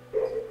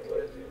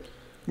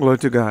 Glory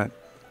to God.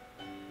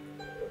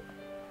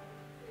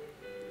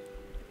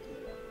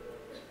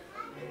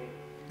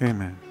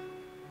 Amen.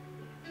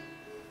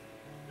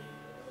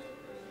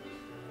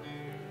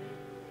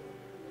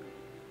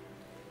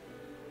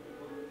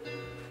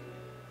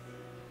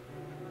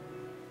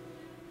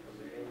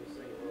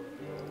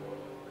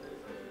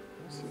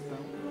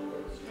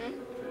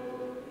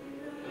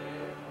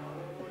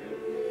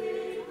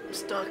 I'm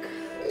stuck.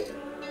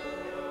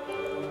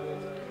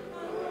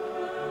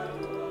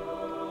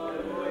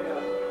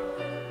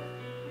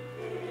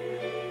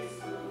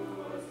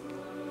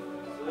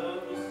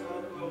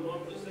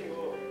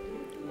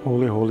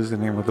 Holy, holy is the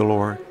name of the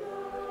Lord.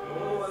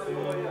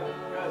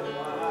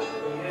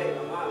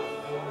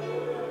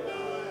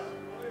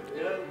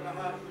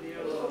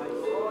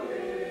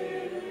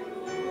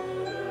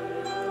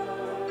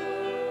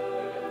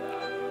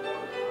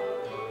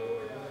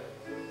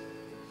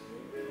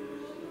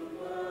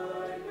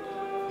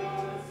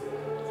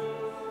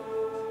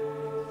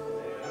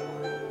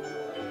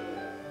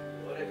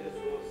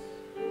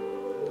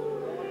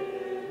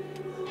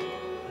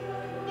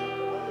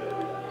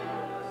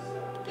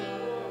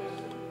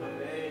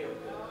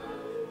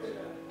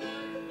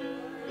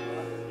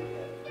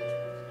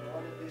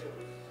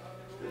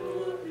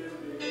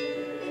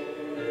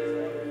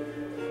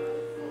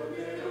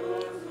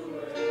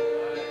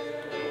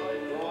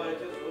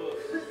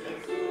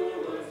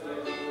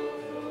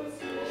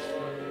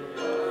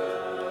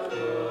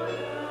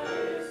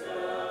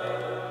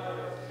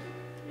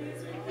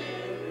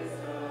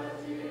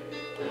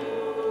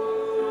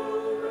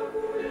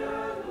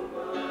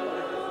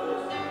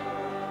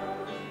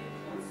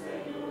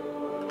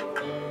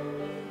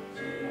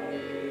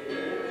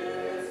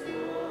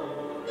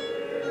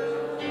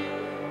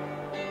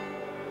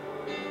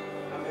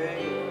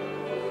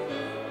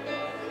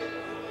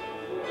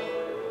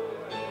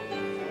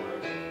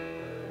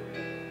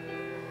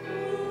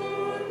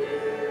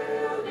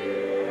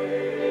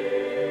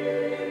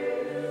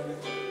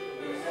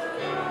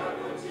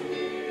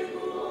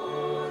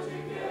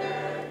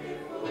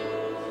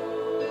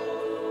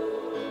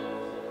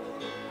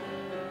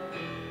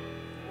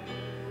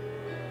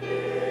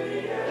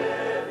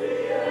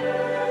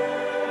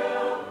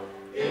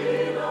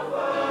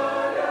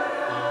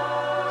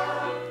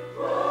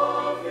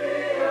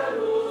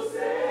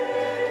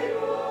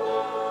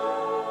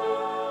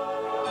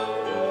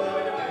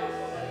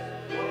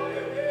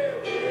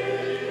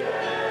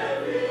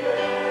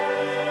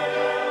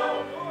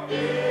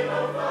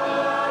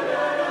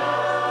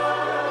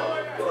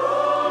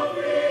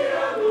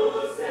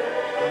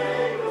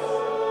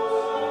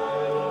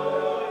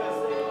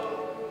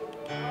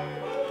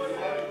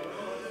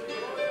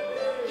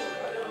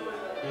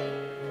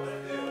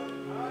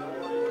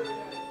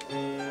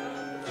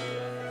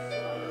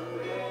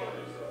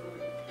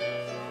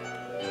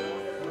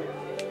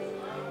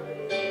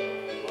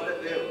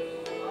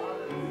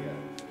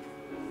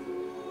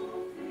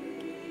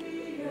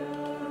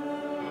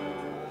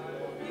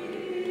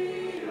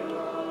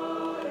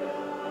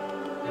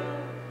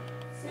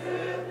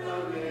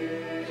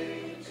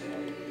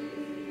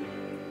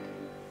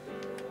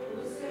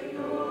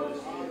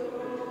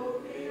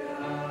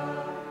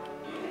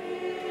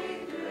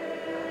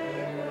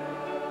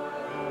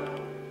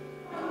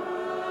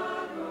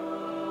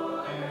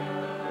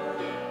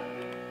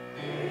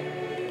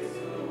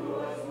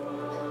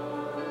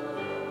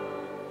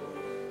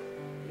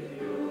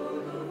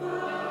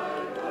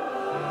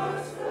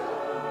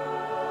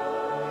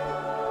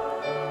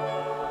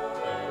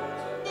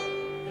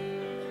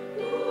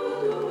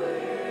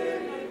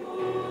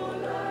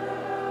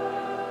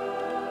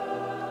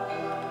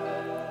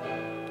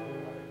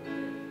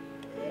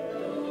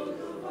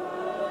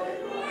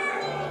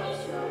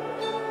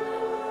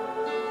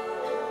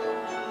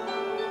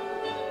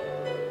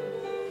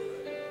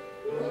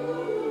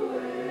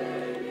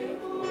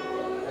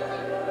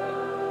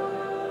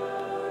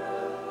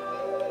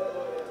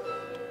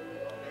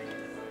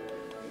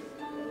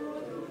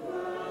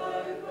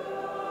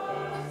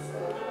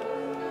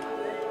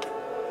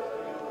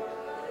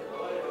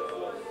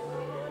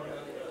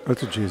 Go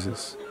to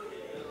Jesus.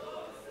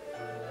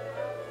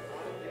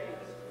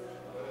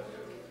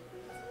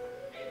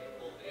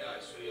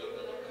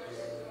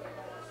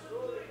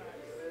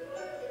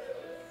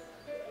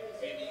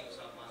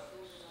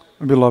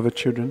 Beloved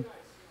children,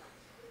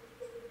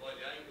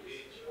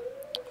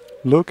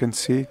 look and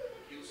see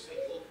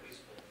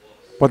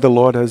what the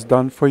Lord has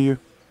done for you.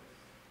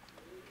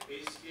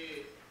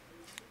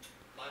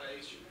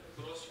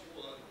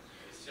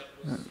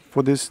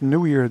 For this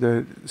new year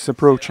that is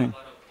approaching,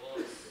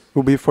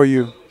 will be for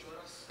you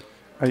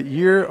a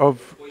year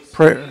of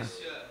prayer.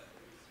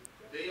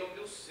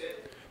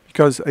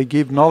 Because I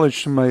gave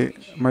knowledge to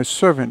my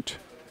servant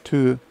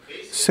to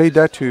say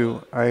that to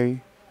you.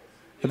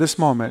 At this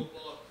moment,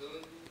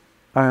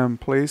 I am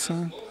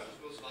placing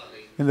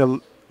in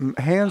the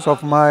hands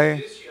of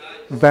my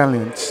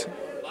valiants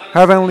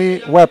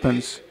heavenly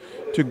weapons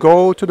to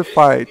go to the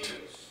fight.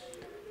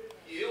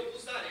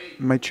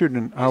 My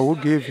children, I will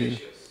give you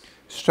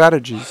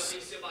strategies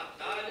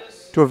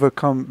to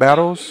overcome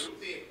battles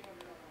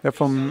that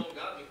from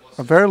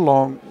a very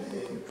long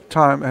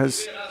time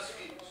has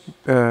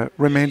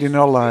remained in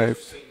your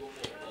life.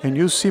 And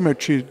you see, my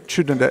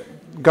children,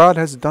 that God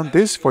has done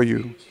this for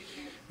you.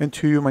 And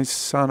to you, my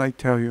son, I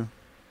tell you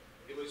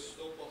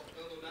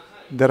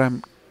that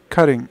I'm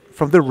cutting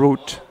from the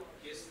root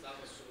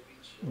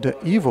the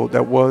evil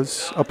that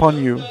was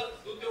upon you,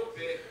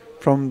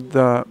 from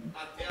the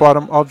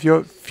bottom of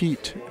your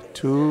feet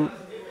to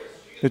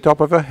the top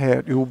of your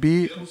head. You will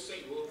be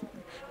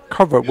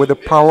covered with the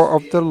power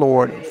of the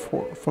Lord,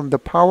 from the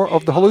power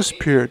of the Holy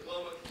Spirit,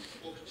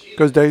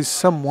 because there is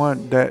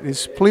someone that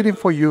is pleading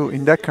for you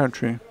in that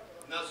country.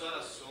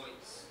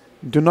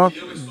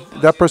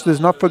 That person does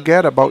not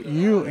forget about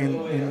you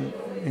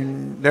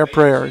in their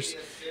prayers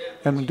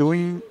and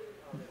doing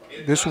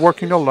this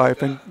work in your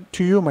life. And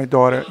to you, my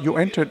daughter, you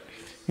entered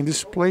in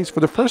this place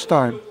for the first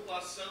time,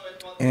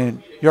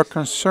 and your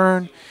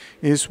concern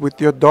is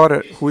with your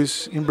daughter who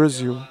is in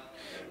Brazil.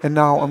 And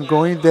now I'm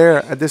going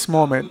there at this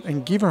moment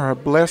and giving her a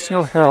blessing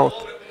of health.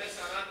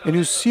 And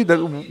you see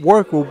that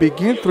work will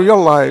begin through your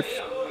life,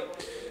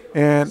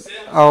 and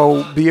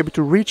I'll be able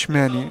to reach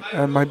many.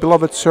 And my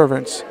beloved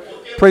servants,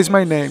 praise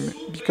my name,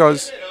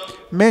 because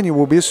many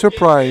will be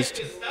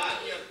surprised,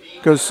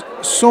 because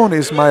soon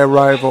is my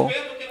arrival.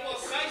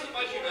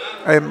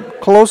 I am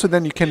closer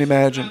than you can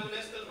imagine.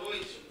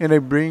 And I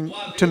bring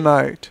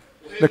tonight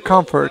the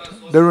comfort,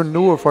 the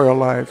renewal for your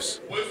lives.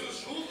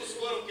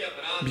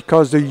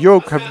 Because the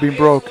yoke have been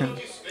broken,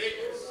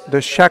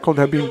 the shackles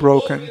have been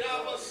broken,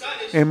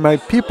 and my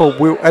people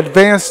will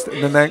advance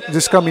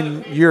this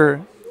coming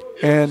year.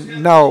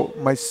 And now,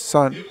 my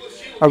son,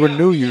 I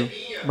renew you.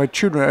 My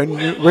children, I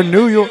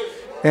renew you.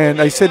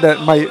 And I say that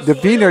the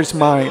vineyard is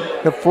mine,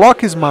 the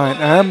flock is mine.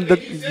 I am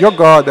your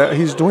God, that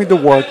He's doing the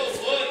work.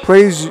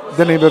 Praise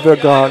the name of your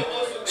God.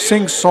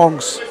 Sing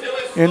songs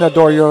and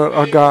adore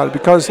your God,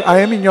 because I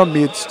am in your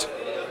midst.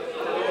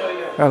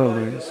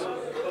 Hallelujah.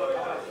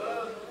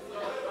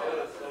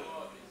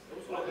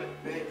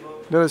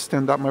 Let us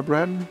stand up, my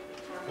brethren.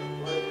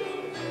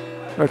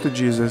 Right to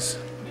Jesus.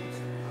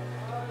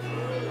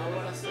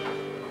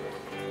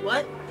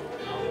 What?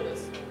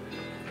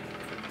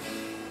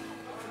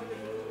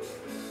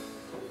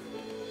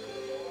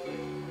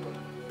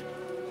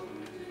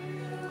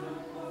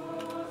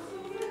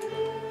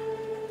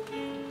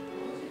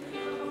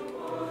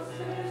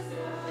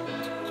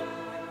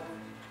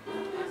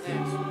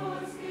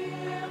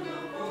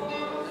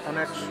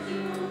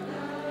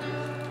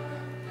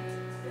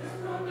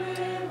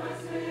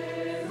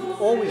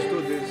 Always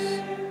do this.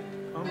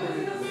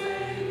 Unbelievable.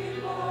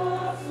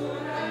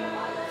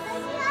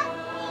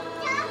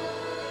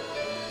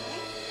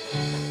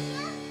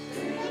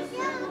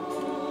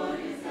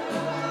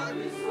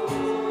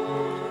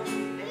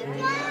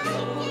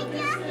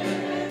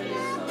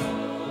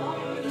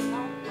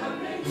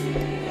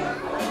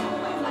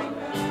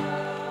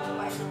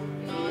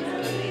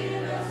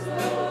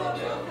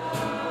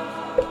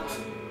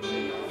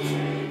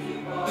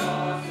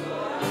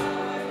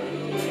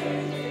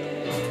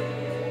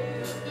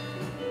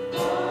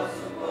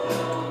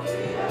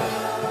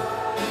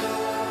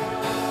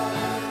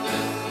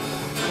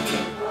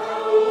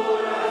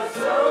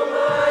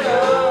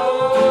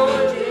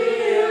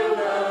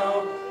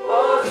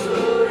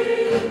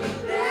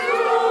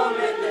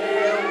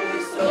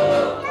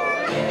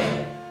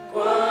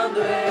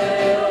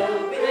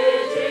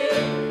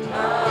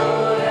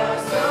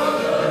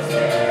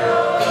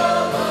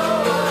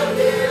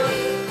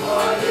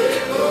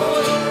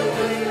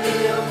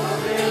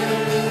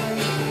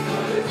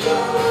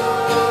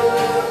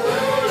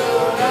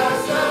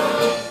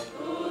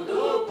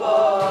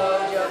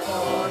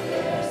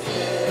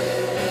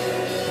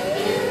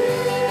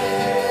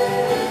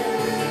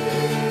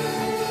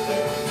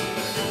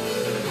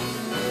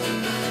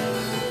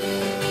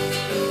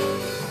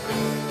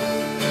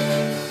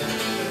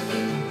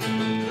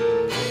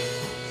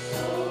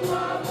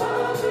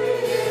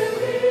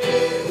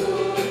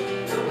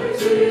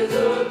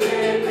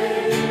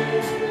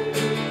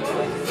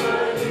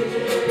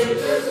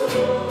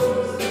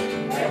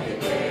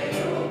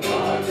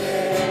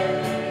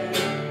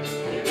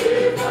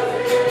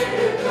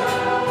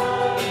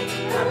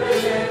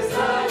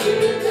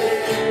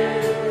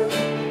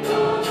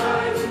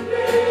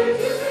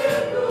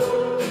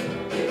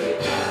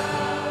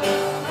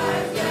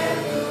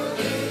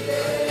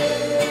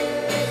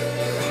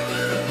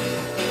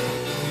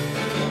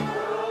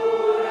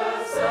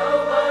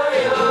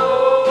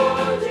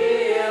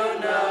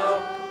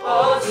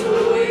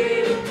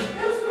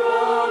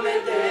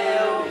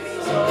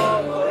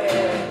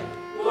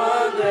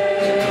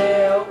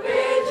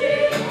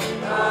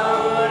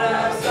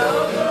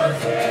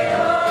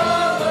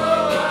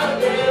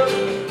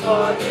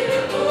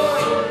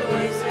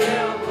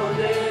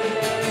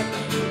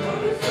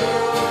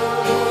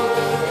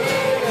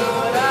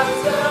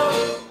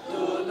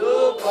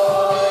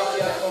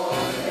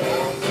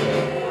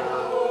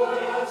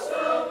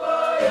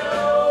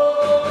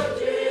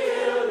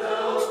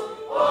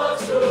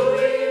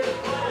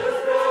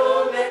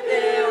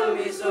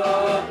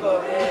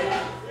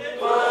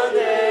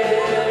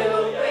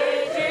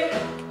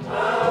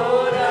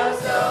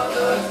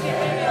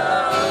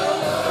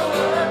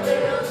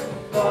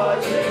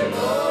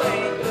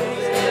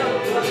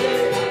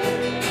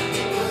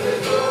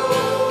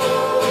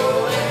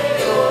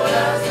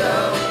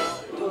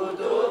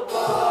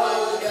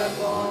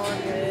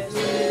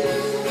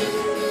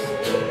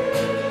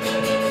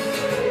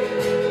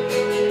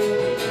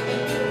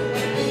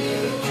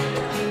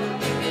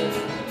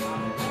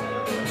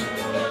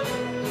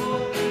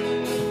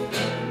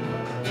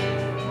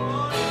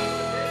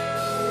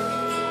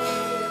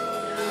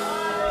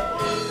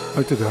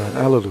 Glory to God.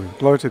 Hallelujah.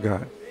 Glory to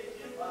God.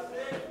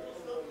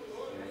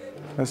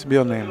 Blessed be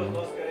your name,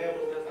 Lord.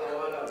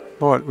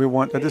 Lord, we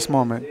want at this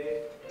moment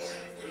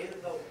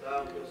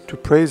to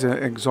praise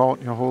and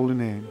exalt your holy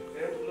name.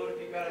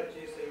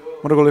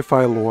 I want to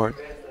glorify, Lord,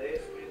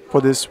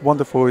 for this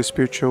wonderful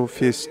spiritual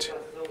feast,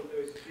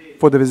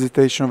 for the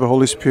visitation of the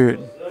Holy Spirit.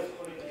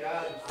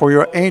 For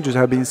your angels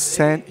have been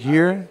sent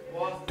here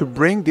to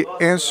bring the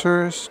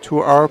answers to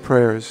our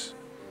prayers.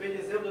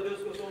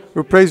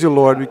 We praise you,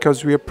 Lord,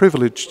 because we are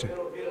privileged,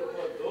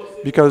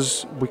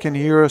 because we can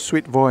hear a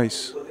sweet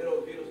voice,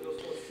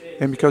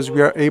 and because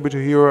we are able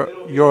to hear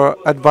your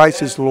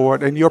advices,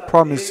 Lord, and your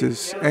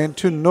promises, and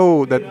to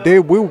know that they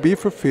will be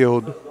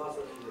fulfilled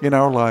in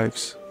our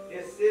lives.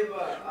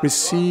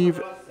 Receive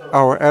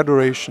our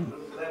adoration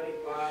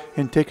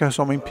and take us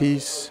home in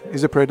peace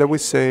is a prayer that we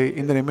say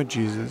in the name of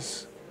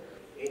Jesus.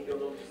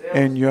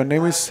 In your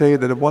name we say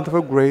that the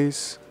wonderful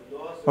grace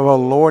of our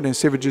Lord and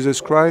Savior Jesus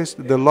Christ,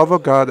 the love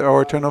of God,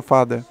 our eternal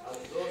Father,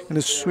 and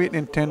the sweet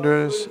and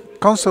tender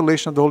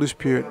consolation of the Holy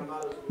Spirit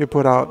be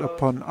put out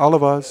upon all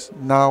of us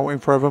now and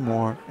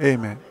forevermore.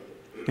 Amen.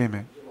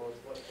 Amen.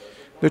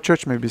 The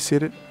church may be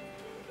seated.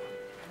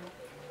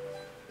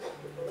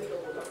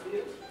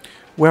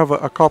 We have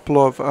a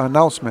couple of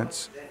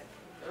announcements.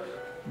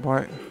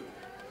 Boy,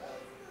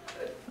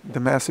 the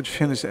message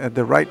finished at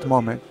the right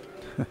moment.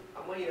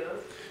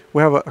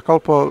 We have a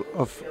couple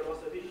of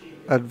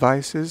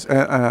advices,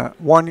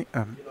 warning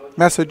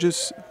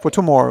messages for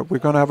tomorrow. We're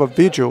going to have a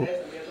vigil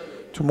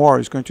tomorrow.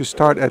 It's going to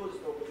start at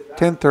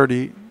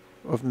 10:30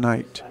 of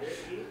night.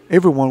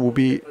 Everyone will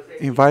be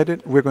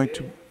invited. We're going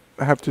to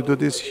have to do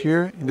this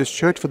here in this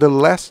church for the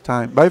last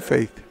time by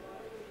faith,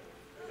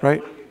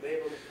 right?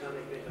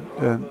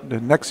 The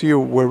next year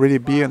we'll already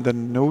be in the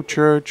new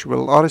church with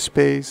a lot of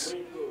space,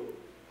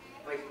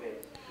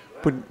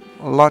 put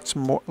lot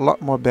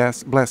more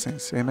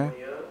blessings. Amen.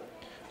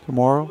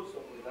 Tomorrow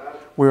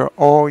we are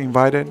all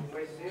invited.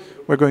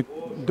 We're going.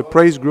 The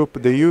praise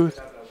group, the youth,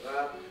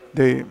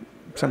 they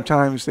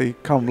sometimes they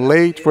come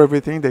late for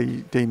everything.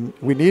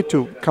 We need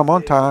to come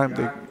on time.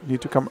 They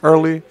need to come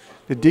early.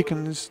 The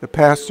deacons, the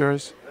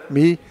pastors,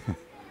 me.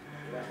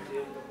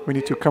 We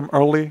need to come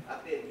early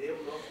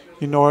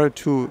in order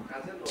to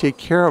take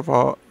care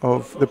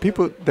of the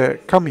people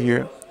that come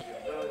here.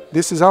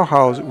 This is our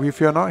house. If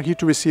we are not here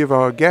to receive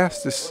our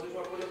guests,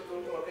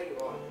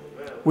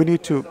 we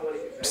need to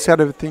set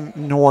everything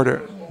in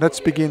order. Let's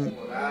begin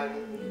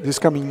this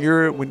coming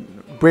year with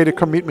greater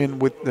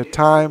commitment with the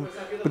time,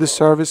 with the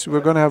service. We're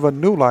going to have a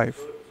new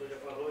life.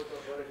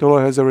 The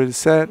Lord has already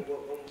said.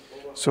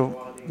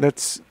 So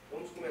let's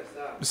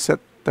set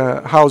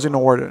the house in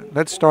order.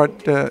 Let's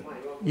start the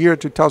year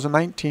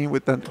 2019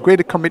 with a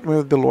greater commitment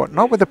with the Lord,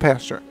 not with the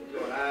pastor,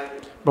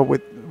 but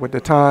with the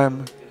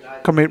time,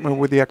 commitment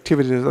with the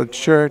activities of the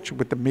church,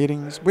 with the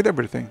meetings, with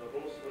everything.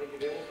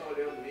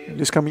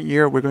 This coming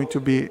year, we're going to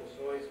be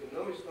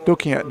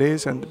looking at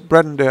this, and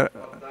brethren that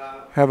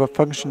have a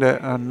function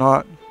that are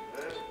not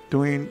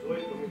doing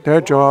their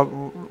job,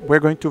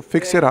 we're going to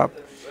fix it up.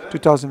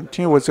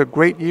 2010 was a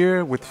great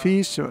year with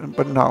feasts,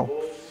 but now,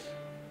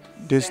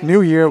 this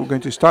new year, we're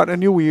going to start a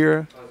new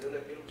year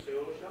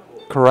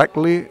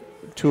correctly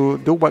to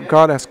do what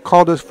God has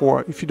called us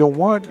for. If you don't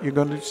want, you're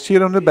going to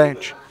sit on the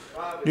bench.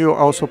 You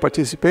also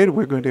participate.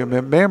 We're going to be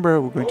a member.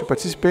 We're going to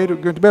participate. We're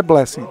going to be a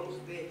blessing.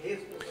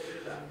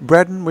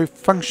 Brethren with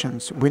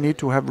functions, we need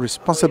to have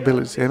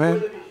responsibilities.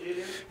 Amen.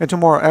 And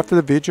tomorrow, after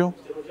the vigil,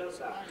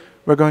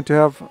 we're going to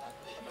have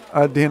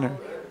a dinner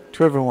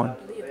to everyone.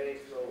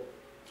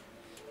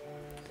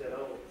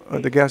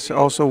 The guests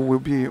also will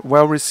be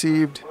well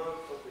received.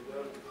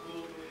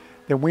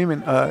 The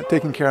women are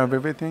taking care of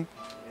everything.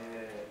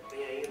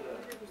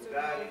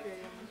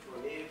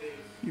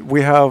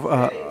 We have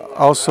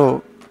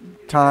also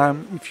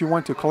time, if you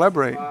want to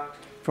collaborate,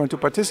 if you want to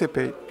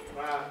participate,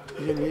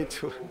 you need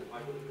to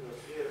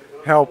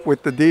help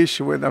with the dish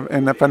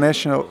and the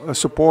financial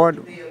support.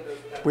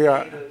 We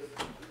are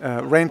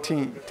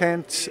renting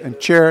tents and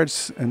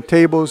chairs and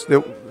tables.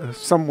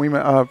 Some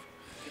women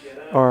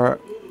are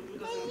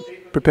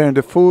preparing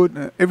the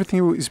food.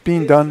 Everything is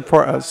being done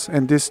for us.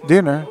 And this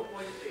dinner,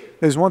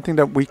 there's one thing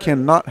that we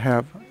cannot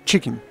have: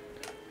 chicken.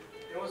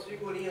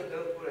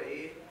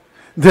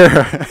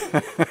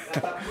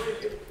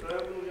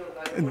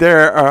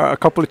 There are a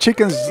couple of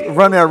chickens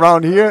running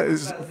around here.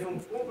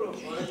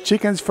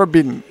 Chicken's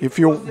forbidden. If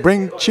you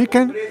bring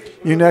chicken,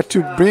 you need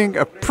to bring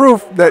a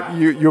proof that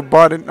you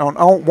bought it on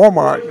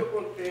Walmart.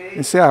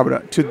 In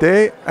Seabra.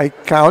 Today, I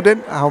counted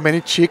how many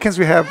chickens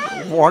we have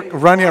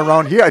running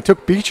around here. I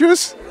took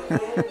pictures.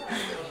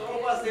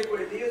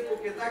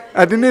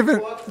 I didn't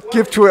even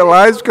give to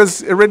Elias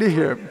because it's already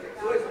here.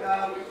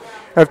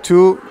 I have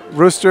 2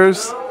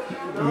 roosters.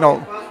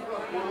 No.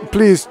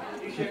 Please,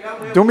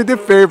 do me the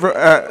favor.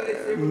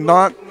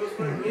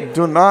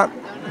 Do not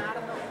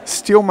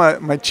steal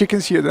my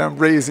chickens here that I'm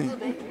raising,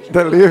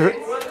 that live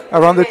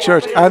around the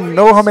church. I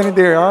know how many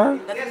there are.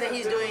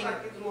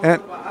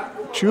 And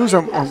choose,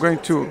 I'm going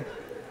to.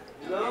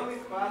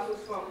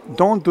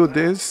 Don't do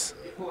this.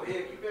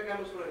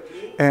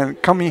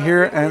 and coming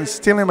here and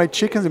stealing my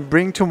chickens and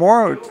bring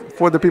tomorrow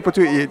for the people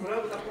to eat.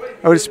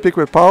 I will speak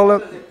with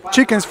Paula.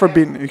 Chicken's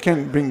forbidden. You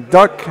can bring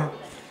duck,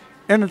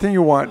 anything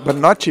you want, but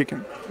not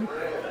chicken.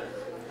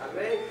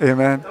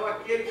 Amen.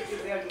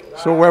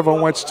 So whoever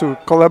wants to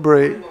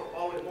collaborate,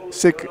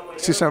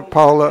 Sister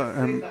Paula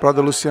and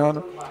Brother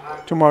Luciano,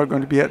 tomorrow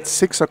going to be at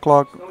 6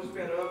 o'clock,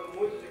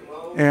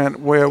 and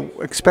we're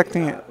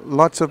expecting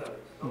lots of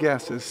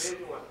guests.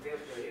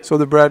 So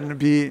the brethren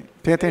be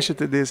pay attention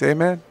to this.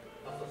 Amen.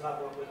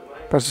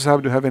 Pastor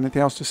Sábio, do you have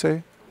anything else to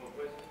say?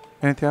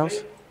 Anything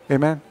else?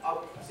 Amen.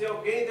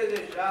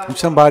 If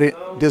somebody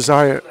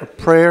desire a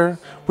prayer,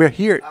 we're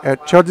here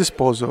at your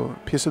disposal.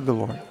 Peace of the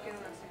Lord.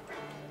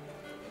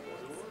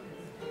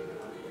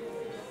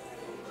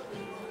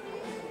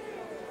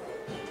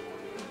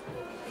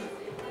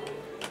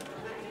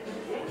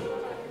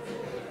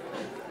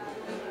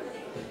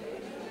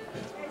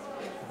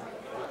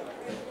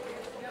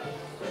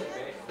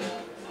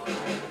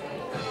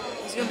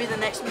 He's gonna be the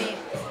next me.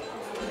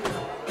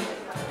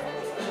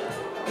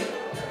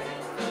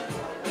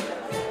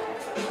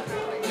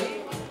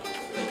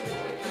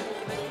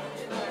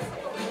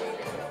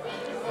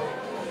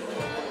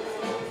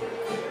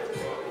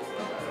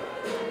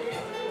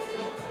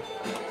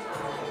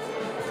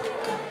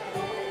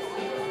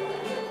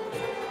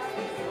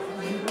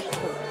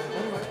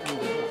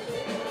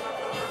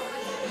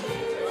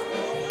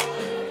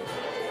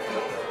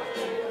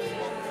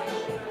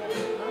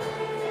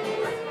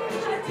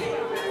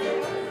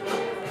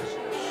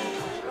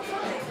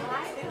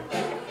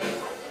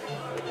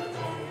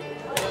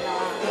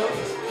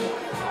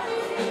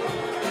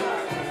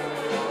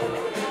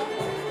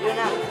 You're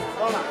not.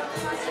 Hold on.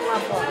 It's my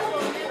fault.